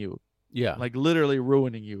ruining you. Yeah. Like, literally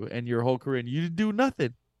ruining you and your whole career, and you do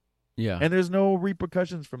nothing. Yeah. And there's no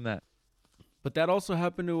repercussions from that. But that also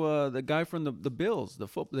happened to the guy from the Bills,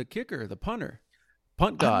 the kicker, the punt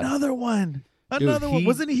god. Another one.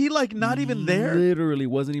 Wasn't he like not even there? Literally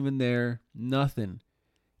wasn't even there. Nothing.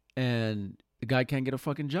 And the guy can't get a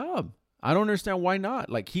fucking job. I don't understand why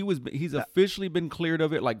not. Like, he's officially been cleared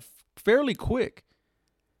of it, like, fairly quick.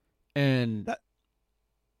 And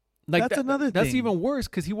that's another thing. That's even worse,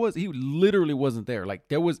 because he literally wasn't there. Like,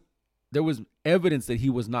 there was evidence that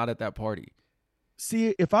he was not at that party.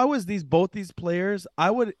 see, if I was both these players,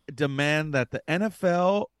 I would demand that the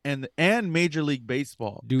NFL and Major League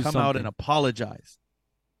Baseball Do come out and something. apologize.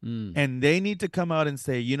 And they need to come out and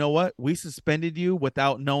say, you know what? We suspended you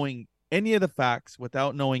without knowing any of the facts,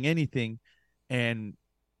 without knowing anything. And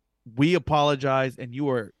we apologize, and you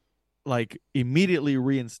are like immediately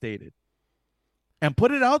reinstated. And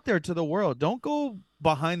put it out there to the world. Don't go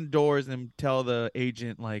behind doors and tell the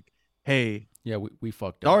agent like, hey, Yeah, we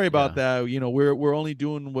fucked up. sorry about that. You know, we're only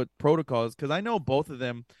doing what protocols, because I know both of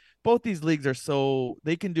them, both these leagues are so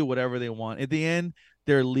they can do whatever they want. At the end,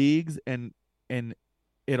 they're leagues, and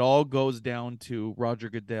it all goes down to Roger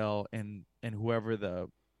Goodell and whoever the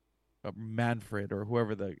Manfred or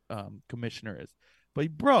whoever the commissioner is.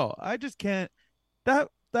 But bro, I just can't.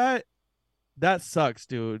 That sucks,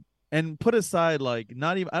 dude. And put aside, like,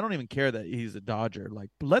 not even, I don't even care that he's a Dodger. Like,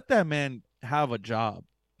 let that man have a job.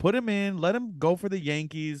 Put him in. Let him go for the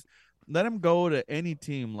Yankees. Let him go to any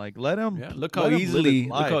team. Like, let him. Yeah, look how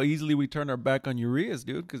easily we turn our back on Urias,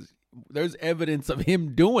 dude. Because there's evidence of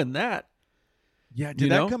him doing that. Yeah, did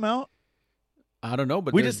that come out? I don't know,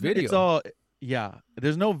 but we there's just video. It's all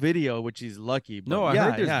There's no video, which he's lucky. But no, I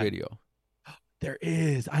heard there's video. There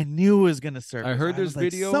is. I knew it was gonna surface. I heard there's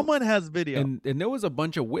video. Someone has video, and there was a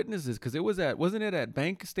bunch of witnesses because it was wasn't it at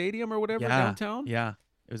Bank Stadium or whatever downtown? Yeah,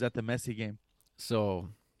 it was at the Messi game. So,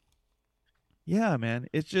 yeah, man,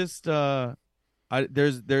 it's just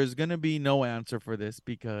there's gonna be no answer for this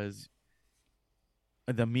because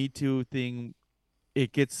the Me Too thing,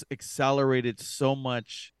 it gets accelerated so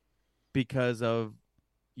much because of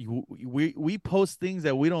we post things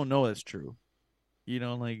that we don't know is true. You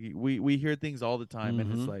know, like we hear things all the time,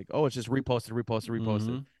 and it's like, oh, it's just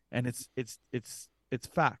reposted, and it's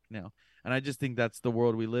fact now. And I just think that's the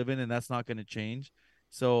world we live in, and that's not going to change.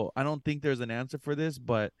 So I don't think there's an answer for this,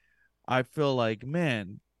 but I feel like,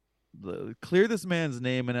 man, clear this man's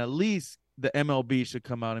name, and at least the MLB should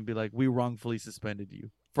come out and be like, we wrongfully suspended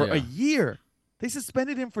you for a year. They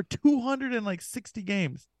suspended him for 260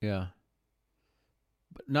 games. Yeah.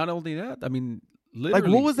 But not only that, I mean, literally,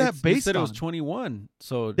 like, what was that based on? They said it was 21.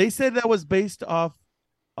 So they said that was based off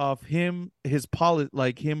him, his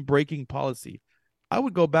like him breaking policy. I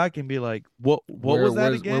would go back and be like, what was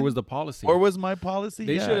that again? Where was the policy? Where was my policy?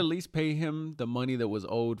 They should at least pay him the money that was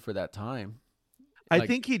owed for that time. I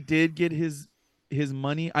think he did get his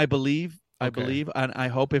money, I believe. And I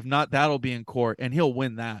hope, if not, that'll be in court, and he'll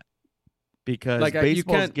win that. Because like,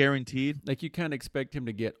 baseball's guaranteed. Like, you can't expect him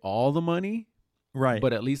to get all the money. Right.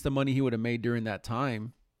 But at least the money he would have made during that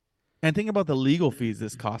time. And think about the legal fees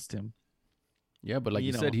this cost him. Yeah, but like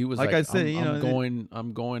you said, he was like I said,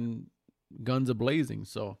 I'm going guns a-blazing.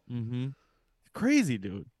 So crazy,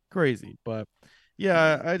 dude. Crazy. But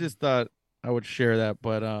yeah, I just thought I would share that.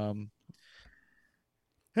 But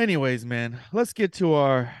anyways, man, let's get to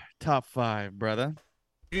our top 5, brother.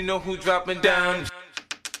 You know who's dropping down?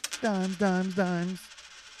 Dimes.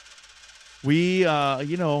 We,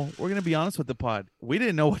 we're gonna be honest with the pod. We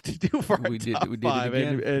didn't know what to do for our top 5,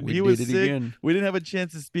 and he was sick. We didn't have a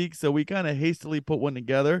chance to speak, so we kind of hastily put one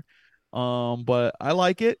together. But I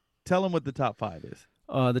like it. Tell him what the top 5 is.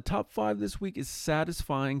 The top 5 this week is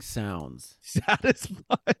satisfying sounds.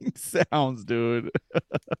 Satisfying sounds, dude.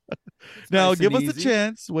 Now, nice, give us a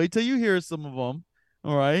chance. Wait till you hear some of them.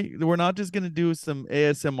 All right, we're not just gonna do some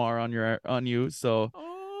ASMR on you. So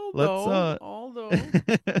let's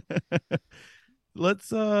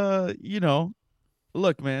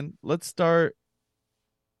look, man. Let's start.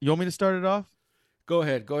 You want me to start it off? Go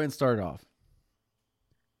ahead and start it off.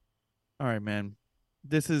 All right, man.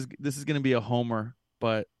 This is gonna be a homer,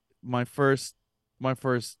 but my first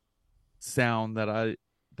sound that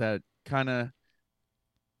kind of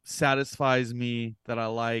satisfies me, that I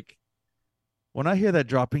like, when I hear that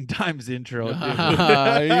Dropping Dimes intro, dude.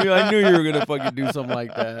 I knew you were gonna fucking do something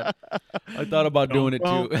like that. I thought about doing it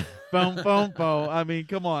too. Boom. I mean,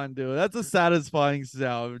 come on, dude. That's a satisfying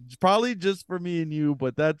sound. Probably just for me and you,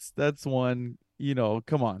 but that's one.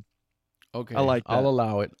 Come on. Okay, I like that. I'll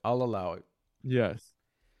allow it. Yes.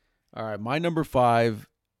 All right, my number 5.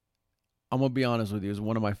 I'm gonna be honest with you, is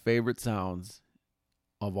one of my favorite sounds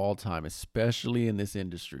of all time, especially in this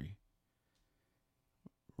industry.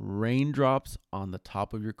 Raindrops on the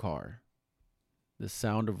top of your car. The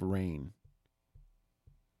sound of rain.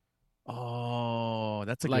 Oh,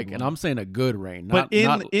 that's a good one. And I'm saying a good rain, not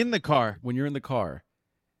in the car. When you're in the car,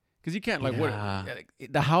 because you can't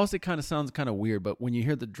the house. It kind of sounds kind of weird, but when you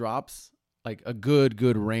hear the drops, like a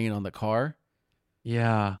good rain on the car.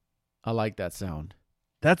 Yeah, I like that sound.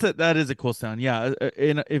 That is a cool sound. Yeah,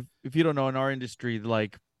 if you don't know, in our industry,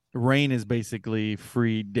 like rain is basically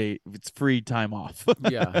free day. It's free time off.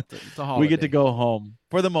 Yeah, it's a holiday. We get to go home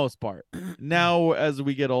for the most part. Now, as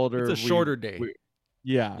we get older, It's a shorter day.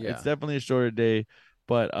 Yeah, Yeah. it's definitely a shorter day.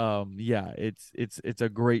 But yeah, it's a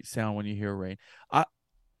great sound when you hear rain.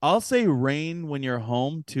 I'll say rain when you're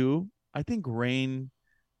home too. I think rain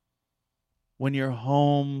when you're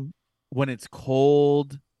home when it's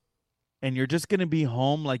cold and you're just gonna be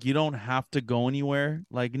home, like you don't have to go anywhere.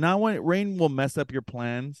 Like not when rain will mess up your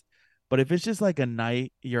plans, but if it's just like a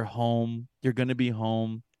night, you're home, you're gonna be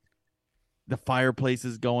home, the fireplace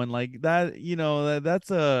is going like that,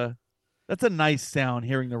 that's a nice sound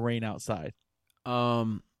hearing the rain outside. I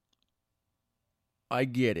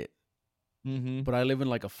get it. Mm-hmm. But I live in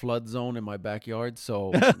like a flood zone in my backyard, so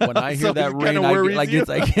when I hear So that it rain, kinda worries you? it's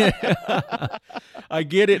like I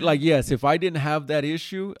get it. Like, yes, if I didn't have that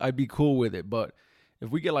issue, I'd be cool with it. But if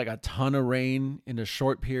we get like a ton of rain in a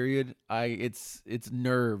short period, it's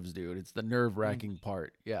nerves, dude. It's the nerve-wracking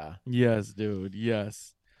part. Yeah. Yes, dude.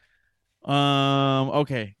 Yes.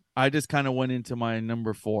 Okay. I just kind of went into my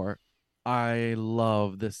number 4. I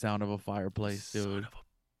love the sound of a fireplace, dude. Son of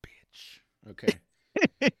a bitch. Okay.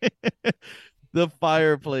 The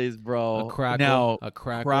fireplace, bro. A crackle. Now, A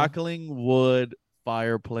crackle. crackling wood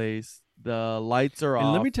fireplace. The lights are off.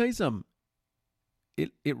 And let me tell you something.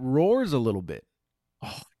 It roars a little bit.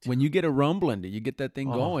 Oh, When you get a rumbling, you get that thing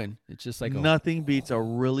Oh. going. It's just like nothing beats a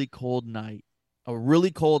really cold night. A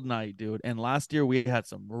really cold night, dude. And last year we had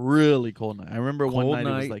some really cold night. I remember one Cold night it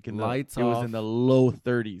was night, like lights it was off. in the low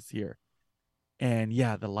 30s here. And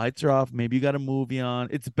yeah, the lights are off. Maybe you got a movie on.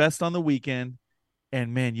 It's best on the weekend.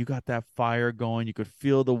 And man, you got that fire going. You could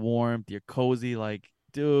feel the warmth. You're cozy. Like,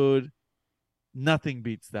 dude, nothing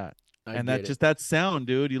beats that. And that just that sound,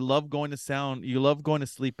 dude. You love going to sound. You love going to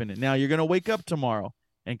sleep in it. Now you're gonna wake up tomorrow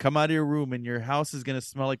and come out of your room, and your house is gonna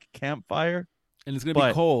smell like a campfire. And it's going to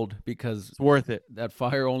be cold because it's worth it. That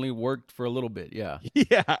fire only worked for a little bit. Yeah.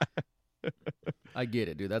 Yeah. I get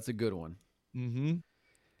it, dude. That's a good one. Mm-hmm.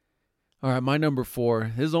 All right, my number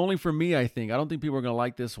 4. This is only for me, I think. I don't think people are going to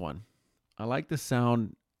like this one. I like the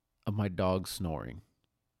sound of my dog snoring.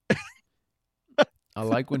 I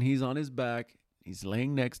like when he's on his back, he's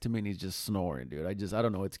laying next to me, and he's just snoring, dude. I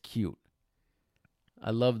don't know. It's cute. I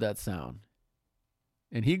love that sound.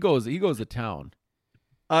 And he goes to town.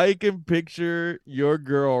 I can picture your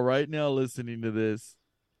girl right now listening to this,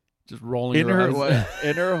 just rolling her eyes.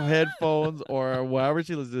 in her headphones or wherever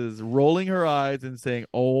she listens to this, rolling her eyes and saying,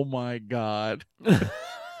 "Oh my God."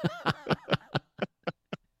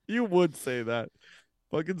 You would say that.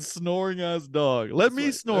 Fucking snoring ass dog. Let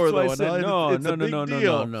me snore though. No.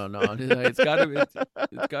 It's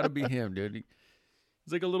gotta be him, dude.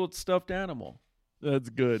 He's like a little stuffed animal. That's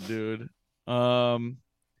good, dude.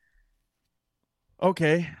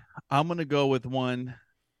 Okay, I'm gonna go with one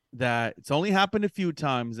that it's only happened a few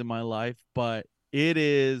times in my life, but it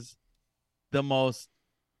is the most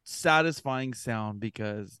satisfying sound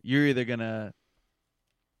because you're either gonna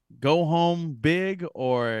go home big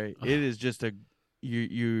or it is just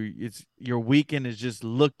your weekend is just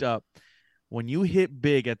looked up. When you hit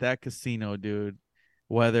big at that casino, dude,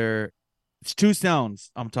 whether it's 2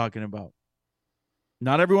 sounds I'm talking about.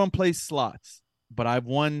 Not everyone plays slots, but I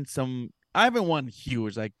haven't won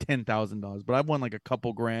huge, like $10,000, but I've won like a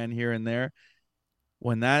couple grand here and there.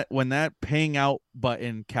 When that paying out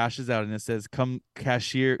button cashes out and it says "come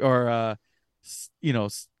cashier" or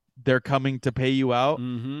they're coming to pay you out.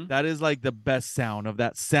 Mm-hmm. That is like the best sound of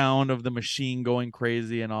the machine going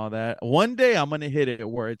crazy and all that. One day I'm gonna hit it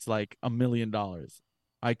where it's like $1 million.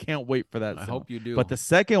 I can't wait for that. I hope you do. But the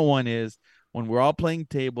second one is when we're all playing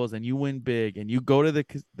tables and you win big and you go to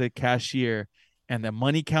the cashier and the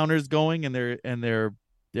money counter's going and they're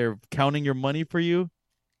counting your money for you.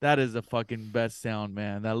 That is the fucking best sound,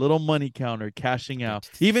 man. That little money counter cashing out.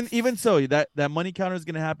 Even so, that money counter is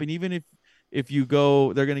gonna happen. Even if you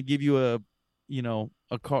go, they're gonna give you a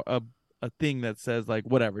thing that says like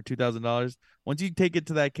whatever $2,000. Once you take it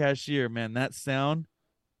to that cashier, man, that sound,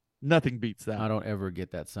 nothing beats that. I don't ever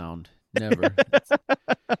get that sound. Never.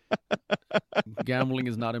 Gambling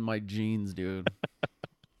is not in my genes, dude.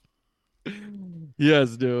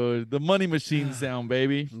 Yes, dude. The money machine sound,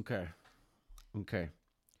 baby. Okay.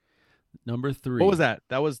 Number 3. What was that?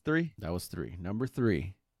 That was 3? That was 3. Number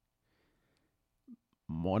 3.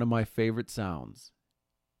 One of my favorite sounds.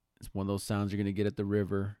 It's one of those sounds you're going to get at the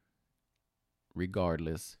river,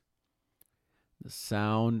 regardless. The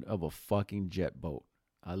sound of a fucking jet boat.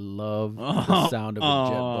 I love the sound of a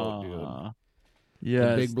jet boat, dude. Yes,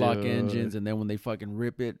 the big block dude. engines, and then when they fucking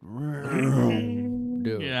rip it,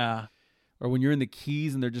 dude. Yeah. Or when you're in the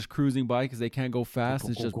Keys and they're just cruising by because they can't go fast.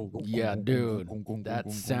 It's just, yeah, dude.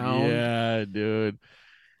 That sound. Yeah, dude.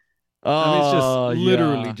 I mean, it's just Oh,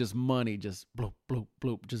 literally yeah. just money, just bloop, bloop,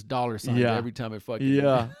 bloop, just dollar signs Yeah. every time it fucking.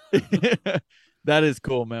 Yeah. That is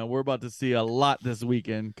cool, man. We're about to see a lot this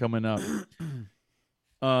weekend coming up.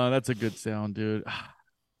 That's a good sound, dude.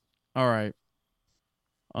 All right.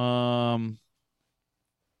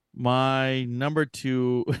 My number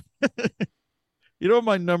 2. You know,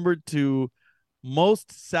 my number 2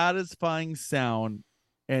 most satisfying sound,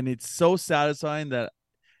 and it's so satisfying that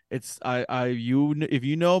it's if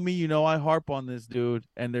you know me, you know I harp on this, dude,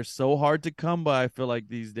 and they're so hard to come by. I feel like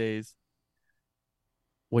these days,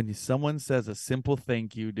 when someone says a simple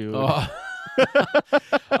thank you, dude. Oh.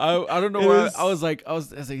 I don't know why I was like,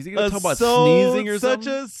 is he gonna talk about sneezing or such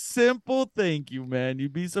something? a simple thank you, man.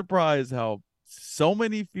 You'd be surprised how so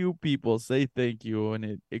many few people say thank you,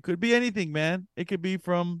 and it could be anything, man. It could be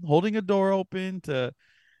from holding a door open to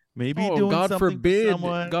maybe doing God something forbid, for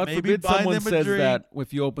someone. God maybe forbid buying someone them a says drink. that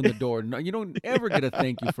if you open the door. No, you don't ever get a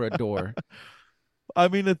thank you for a door. I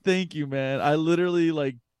mean, a thank you, man. I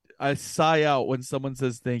literally I sigh out when someone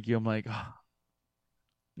says thank you. I'm like, oh.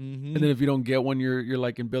 And then if you don't get one, you're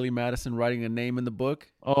like in Billy Madison writing a name in the book.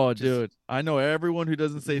 Oh, dude, I know everyone who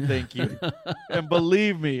doesn't say thank you, and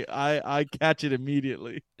believe me, I catch it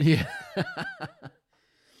immediately. Yeah.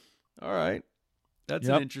 All right, that's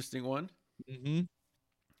an interesting one.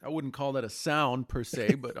 I wouldn't call that a sound per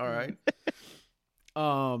se, but all right.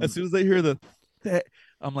 As soon as I hear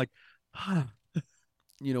I'm like,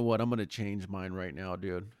 you know what? I'm gonna change mine right now,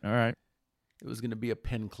 dude. All right. It was gonna be a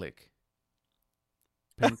pen click.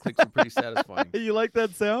 Pen clicks are pretty satisfying. You like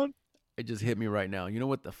that sound? It just hit me right now. You know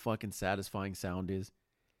what the fucking satisfying sound is?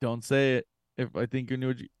 Don't say it. If I think you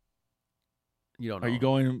knew, you don't know. Are you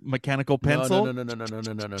going mechanical pencil? No.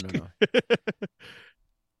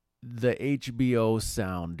 The HBO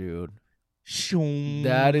sound, dude.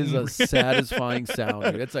 That is a satisfying sound,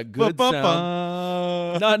 dude. It's a good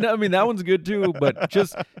sound. No, I mean that one's good too, but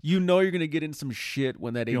just you're gonna get in some shit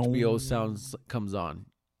when that HBO sound comes on.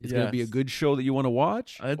 It's gonna be a good show that you want to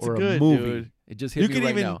watch, it's or good, a movie. Dude. It just hit me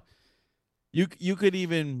right now. You could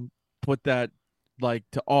even put that like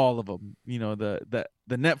to all of them. You know, the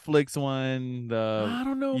Netflix one. I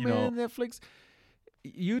don't know, man. Netflix,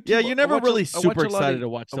 YouTube. Yeah, you're never really super excited to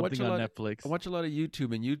watch something on Netflix. I watch a lot of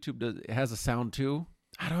YouTube, and YouTube it has a sound too.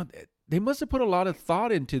 They must have put a lot of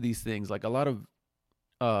thought into these things, like a lot of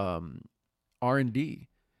R&D,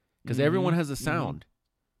 because everyone has a sound.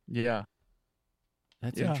 Yeah.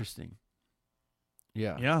 That's interesting.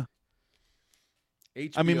 Yeah. Yeah.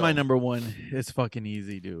 HBO. I mean, my number 1 is fucking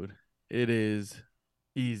easy, dude. It is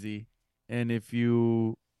easy. And if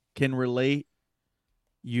you can relate,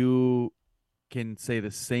 you can say the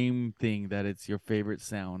same thing, that it's your favorite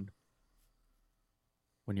sound.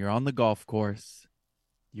 When you're on the golf course,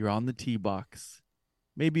 you're on the tee box.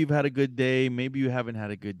 Maybe you've had a good day. Maybe you haven't had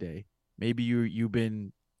a good day. Maybe you've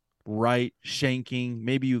been right shanking.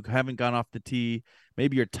 Maybe you haven't gone off the tee.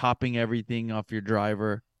 Maybe you're topping everything off your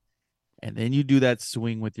driver, and then you do that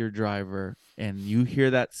swing with your driver, and you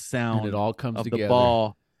hear that sound, and it all comes together. The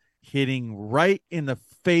ball hitting right in the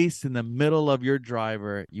face in the middle of your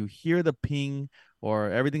driver. You hear the ping, or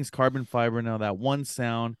everything's carbon fiber now. That one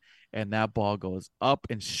sound, and that ball goes up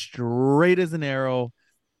and straight as an arrow,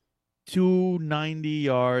 290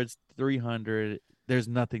 yards, 300. There's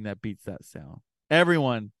nothing that beats that sound.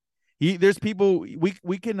 Everyone. There's people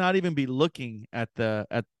we cannot even be looking at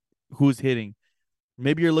who's hitting.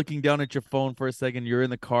 Maybe you're looking down at your phone for a second. You're in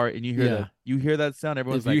the car and you hear that sound.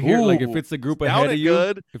 Everyone's like, if it's a group ahead of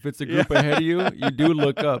you, you do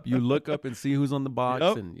look up. You look up and see who's on the box,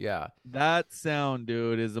 and that sound,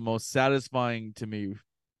 dude, is the most satisfying to me.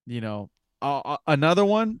 You know, another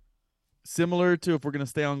one similar to, if we're gonna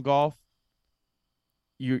stay on golf.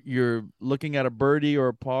 You're looking at a birdie or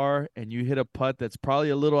a par, and you hit a putt that's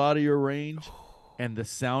probably a little out of your range, and the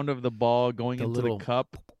sound of the ball going into the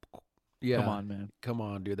cup. Yeah, come on, man. Come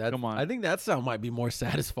on, dude. Come on. I think that sound might be more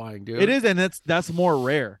satisfying, dude. It is, and that's more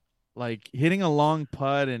rare. Like hitting a long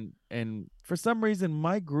putt, and for some reason,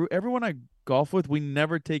 my group, everyone I golf with, we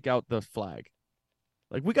never take out the flag.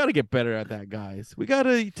 Like, we got to get better at that, guys. We got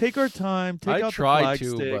to take our time. Take out the flag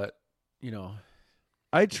stick. But you know.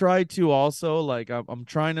 I try to also, like, I'm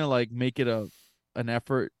trying to, like, make it an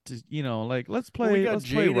effort to, you know, like, let's play. We got let's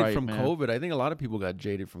jaded play right, from man. COVID. I think a lot of people got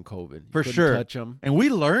jaded from COVID. For sure. Touch them. And we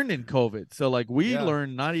learned in COVID. So, like, we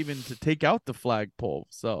learned not even to take out the flagpole.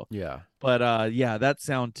 So, But, that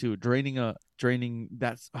sound too. Draining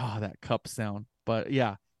that cup sound. But,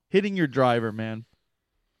 hitting your driver, man.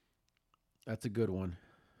 That's a good one.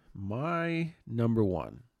 My number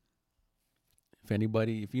 1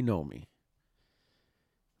 if you know me,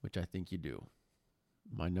 which I think you do,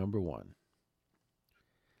 my number one,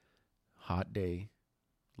 hot day,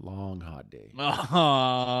 long hot day.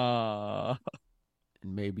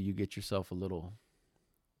 And maybe you get yourself a little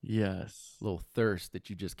thirst that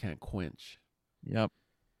you just can't quench. Yep.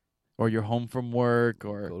 Or you're home from work,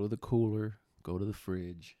 or go to the cooler, go to the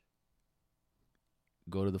fridge,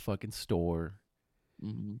 go to the fucking store.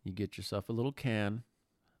 Mm-hmm. You get yourself a little can,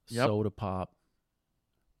 Yep. soda pop.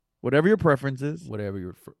 Whatever your preference is. Whatever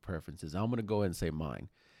your preference is. I'm going to go ahead and say mine.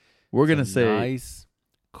 We're going to say nice,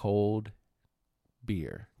 cold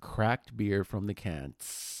beer. Cracked beer from the can.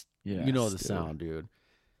 Yes, you know the sound, dude.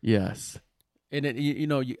 Yes. And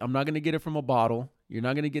I'm not going to get it from a bottle. You're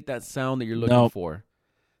not going to get that sound that you're looking for.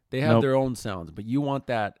 They have their own sounds, but you want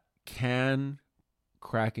that can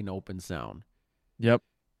cracking open sound. Yep.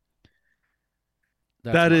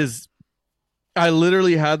 I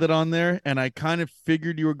literally had that on there, and I kind of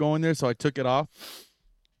figured you were going there, so I took it off.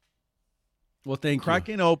 Well, thank you.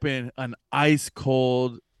 Cracking open an ice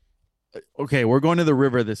cold. Okay, we're going to the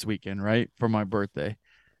river this weekend, right? For my birthday.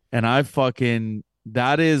 And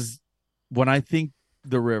that is when I think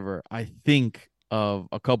the river, I think of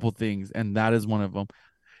a couple things, and that is one of them.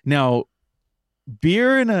 Now,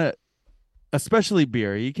 beer especially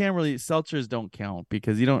beer, you can't really, seltzers don't count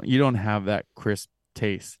because you don't have that crisp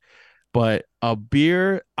taste. But a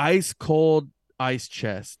beer, ice cold, ice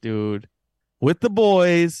chest, dude, with the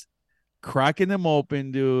boys, cracking them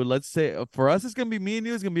open, dude. Let's say for us, it's gonna be me and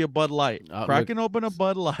you. It's gonna be a Bud Light, cracking open a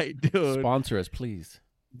Bud Light, dude. Sponsor us, please.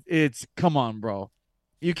 Come on, bro.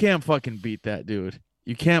 You can't fucking beat that, dude.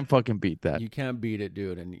 You can't fucking beat that. You can't beat it,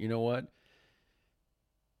 dude. And you know what?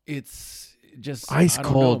 It's just ice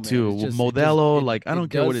cold too. Modelo, I don't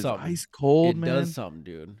care what it is. Ice cold, man. It does something,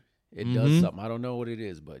 dude. It does something. I don't know what it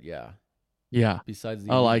is, but yeah. Yeah. Besides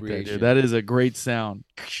the I like that, dude. That is a great sound.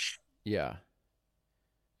 Yeah.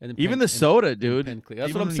 And even the soda, dude.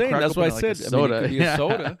 That's what I'm saying. That's what I said. Soda. It could be a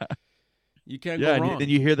soda. You can't go wrong.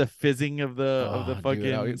 And you hear the fizzing of the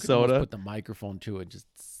fucking soda. Put the microphone to it. Just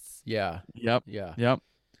Yep. Yeah. Yep.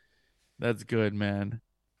 That's good, man.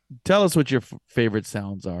 Tell us what your favorite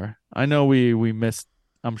sounds are. I know we missed,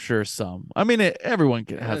 I'm sure, some. I mean, everyone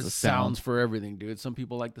has a sound. Sounds for everything, dude. Some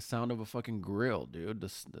people like the sound of a fucking grill, dude.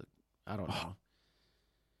 I don't know.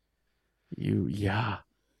 Yeah.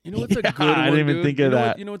 You know what's a good one, I didn't even think of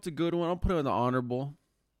that. You know what's a good one? I'll put it in the honorable.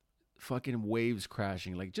 Fucking waves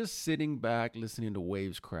crashing. Just sitting back, listening to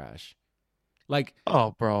waves crash.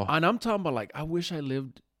 Oh, bro. And I'm talking about, I wish I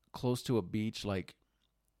lived close to a beach,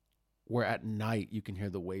 where at night you can hear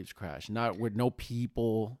the waves crash. Not with no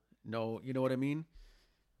people. No, you know what I mean?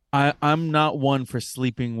 I'm not one for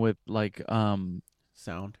sleeping with,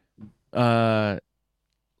 sound. At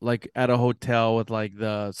a hotel with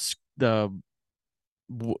the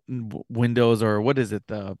windows, or what is it,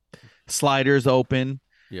 the sliders open.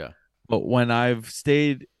 Yeah. But when I've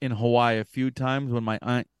stayed in Hawaii a few times, when my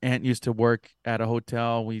aunt used to work at a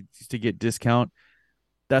hotel, we used to get discount.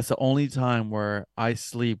 That's the only time where I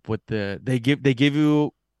sleep with they give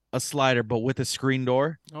you a slider, but with a screen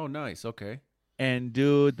door. Oh, nice. Okay. And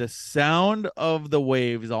dude, the sound of the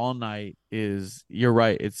waves all night you're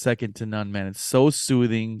right. It's second to none, man. It's so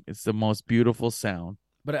soothing. It's the most beautiful sound.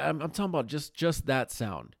 But I'm talking about just that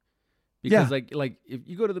sound. Because if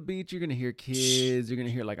you go to the beach, you're gonna hear kids. You're gonna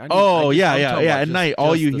hear At night,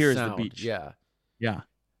 all you hear is the beach. Yeah.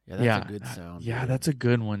 That's a good sound. Yeah, that's a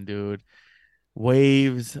good one, dude.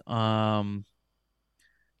 Waves. I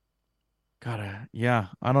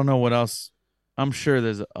don't know what else. I'm sure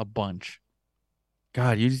there's a bunch.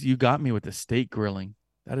 God, you got me with the steak grilling.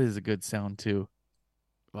 That is a good sound too.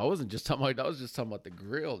 Well, I wasn't just talking about. I was just talking about the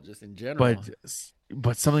grill, just in general.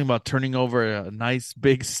 But something about turning over a nice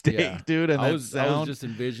big steak, dude. And I was just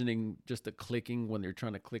envisioning just the clicking when they're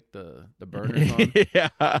trying to click the burners on.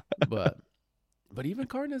 Yeah. But even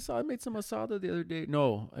carne asada, I made some asada the other day.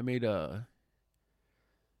 No, I made the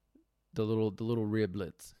little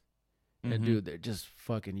riblets. Mm-hmm. And dude, they're just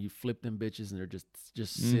fucking. You flip them bitches, and they're just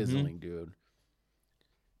sizzling, dude.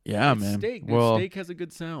 Yeah, man. Steak, dude. Steak has a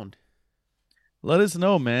good sound. Let us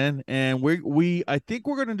know, man. And I think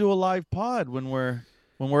we're gonna do a live pod when we're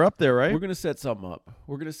up there, right? We're gonna set something up.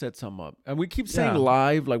 And we keep saying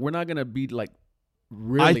live, we're not gonna be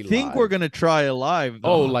really. I think live. we're gonna try a live.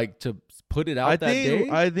 Though. Oh, to put it out day?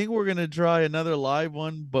 I think we're gonna try another live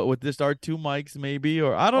one, but with just our two mics, maybe,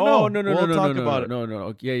 or I don't know. No, we'll talk about it.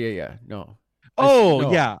 No. Yeah. No.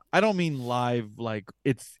 Yeah. I don't mean live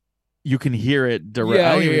it's. You can hear it direct.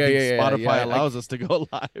 I don't even think Spotify allows us to go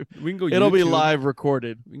live. We can go. It'll YouTube. be live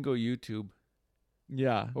recorded. We can go YouTube.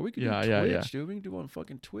 Yeah. Or we could yeah, do yeah, Twitch, yeah. dude. We can do on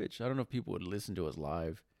fucking Twitch. I don't know if people would listen to us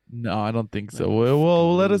live. No, I don't think so. Like,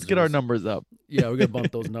 Well, let us losers. get our numbers up. Yeah, we're gonna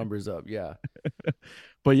bump those numbers up. Yeah.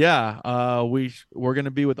 But yeah, we're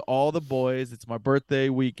gonna be with all the boys. It's my birthday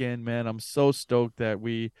weekend, man. I'm so stoked that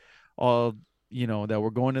we all, that we're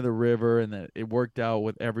going to the river and that it worked out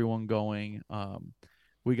with everyone going.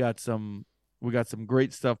 We got some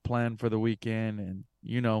great stuff planned for the weekend, and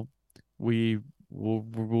we'll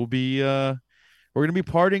be we're gonna be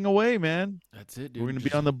partying away, man. That's it, dude. We're gonna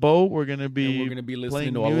be on the boat. We're gonna be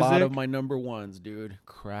listening to a lot of my number ones, dude.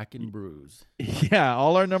 Crack and bruise. Yeah,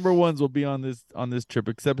 all our number ones will be on this trip,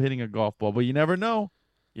 except hitting a golf ball. But you never know.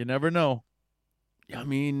 You never know. I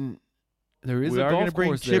mean, there is we a are golf gonna bring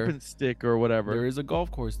course chip there. and stick or whatever. There is a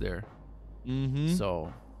golf course there. Mm-hmm.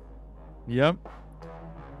 So, yep.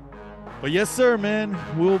 But yes, sir, man.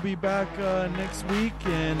 We'll be back next week,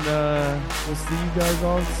 and we'll see you guys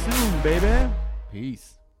all soon, baby.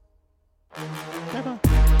 peace.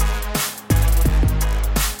 Bye-bye.